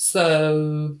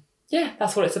 So, yeah,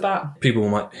 that's what it's about. People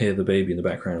might hear the baby in the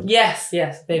background. Yes,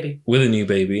 baby. With a new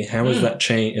baby, how has that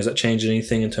changed? Has that changed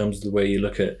anything in terms of the way you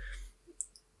look at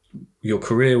your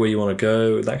career, where you want to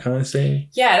go, that kind of thing?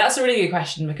 Yeah, that's a really good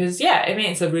question because,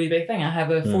 it's a really big thing. I have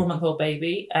a 4-month-old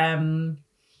baby. And,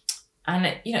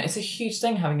 it's a huge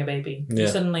thing having a baby. Yeah. You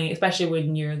suddenly, especially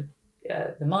when you're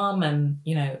the mom and,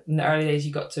 in the early days,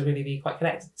 you got to really be quite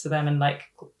connected to them and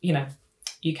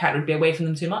you can't really be away from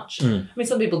them too much. I mean,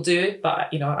 some people do, but,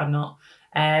 I'm not.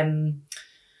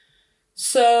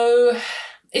 So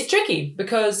it's tricky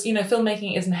because,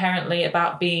 filmmaking is inherently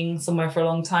about being somewhere for a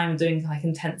long time, doing like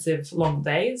intensive long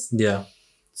days. Yeah.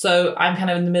 So I'm kind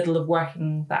of in the middle of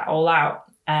working that all out.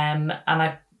 And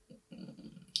I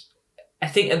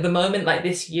think at the moment, like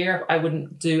this year, I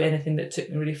wouldn't do anything that took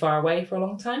me really far away for a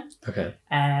long time. Okay.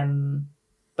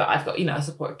 But I've got, a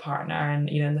supportive partner and,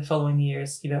 in the following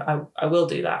years, I will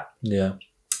do that. Yeah.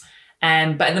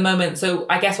 But at the moment, so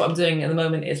I guess what I'm doing at the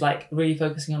moment is like really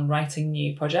focusing on writing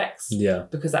new projects. Yeah.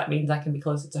 Because that means I can be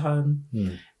closer to home.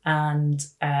 And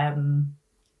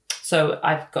so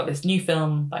I've got this new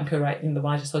film that I'm co-writing, the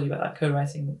one I just told you about, that I'm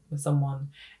co-writing with someone.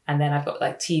 And then I've got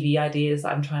like TV ideas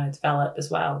that I'm trying to develop as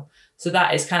well. So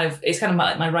that is kind of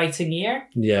my writing year.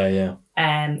 Yeah, yeah.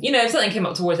 And, if something came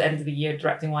up towards the end of the year,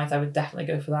 directing wise, I would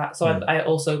definitely go for that. So I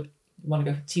also want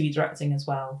to go for TV directing as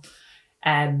well.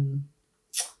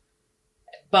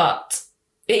 But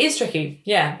it is tricky.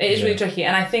 Yeah, it is really tricky.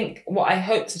 And I think what I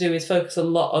hope to do is focus a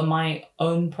lot on my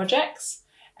own projects,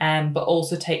 but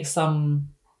also take some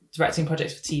directing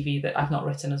projects for TV that I've not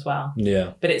written as well.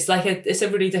 Yeah. But it's like it's a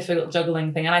really difficult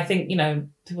juggling thing. And I think,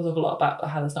 people talk a lot about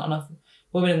how there's not enough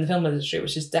women in the film industry,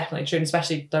 which is definitely true, and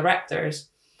especially directors.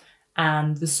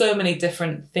 And there's so many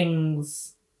different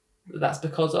things that's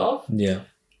because of. Yeah.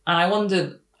 And I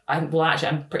wonder, I'm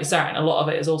pretty certain a lot of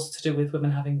it is also to do with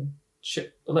women having,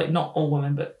 not all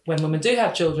women, but when women do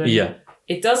have children,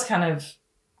 it does kind of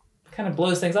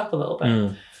blows things up a little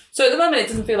bit. So at the moment, it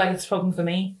doesn't feel like it's a problem for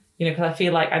me, because I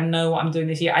feel like I know what I'm doing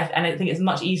this year. And I think it's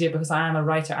much easier because I am a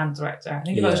writer and director. I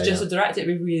think if I was just a director,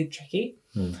 it'd be really tricky.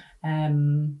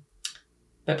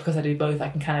 But because I do both, I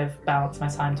can kind of balance my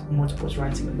time more towards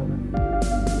writing with women.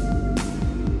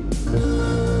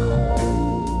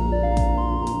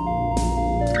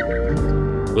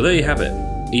 Well, there you have it,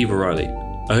 Eva Riley.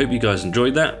 I hope you guys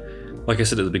enjoyed that. Like I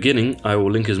said at the beginning, I will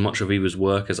link as much of Eva's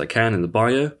work as I can in the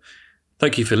bio.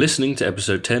 Thank you for listening to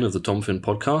episode 10 of the Tom Finn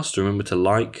podcast. Remember to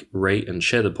like, rate and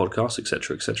share the podcast,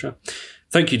 etc, etc.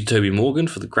 Thank you to Toby Morgan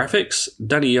for the graphics,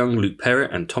 Danny Young, Luke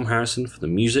Perrett and Tom Harrison for the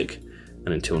music.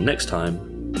 And until next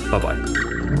time,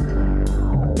 bye-bye.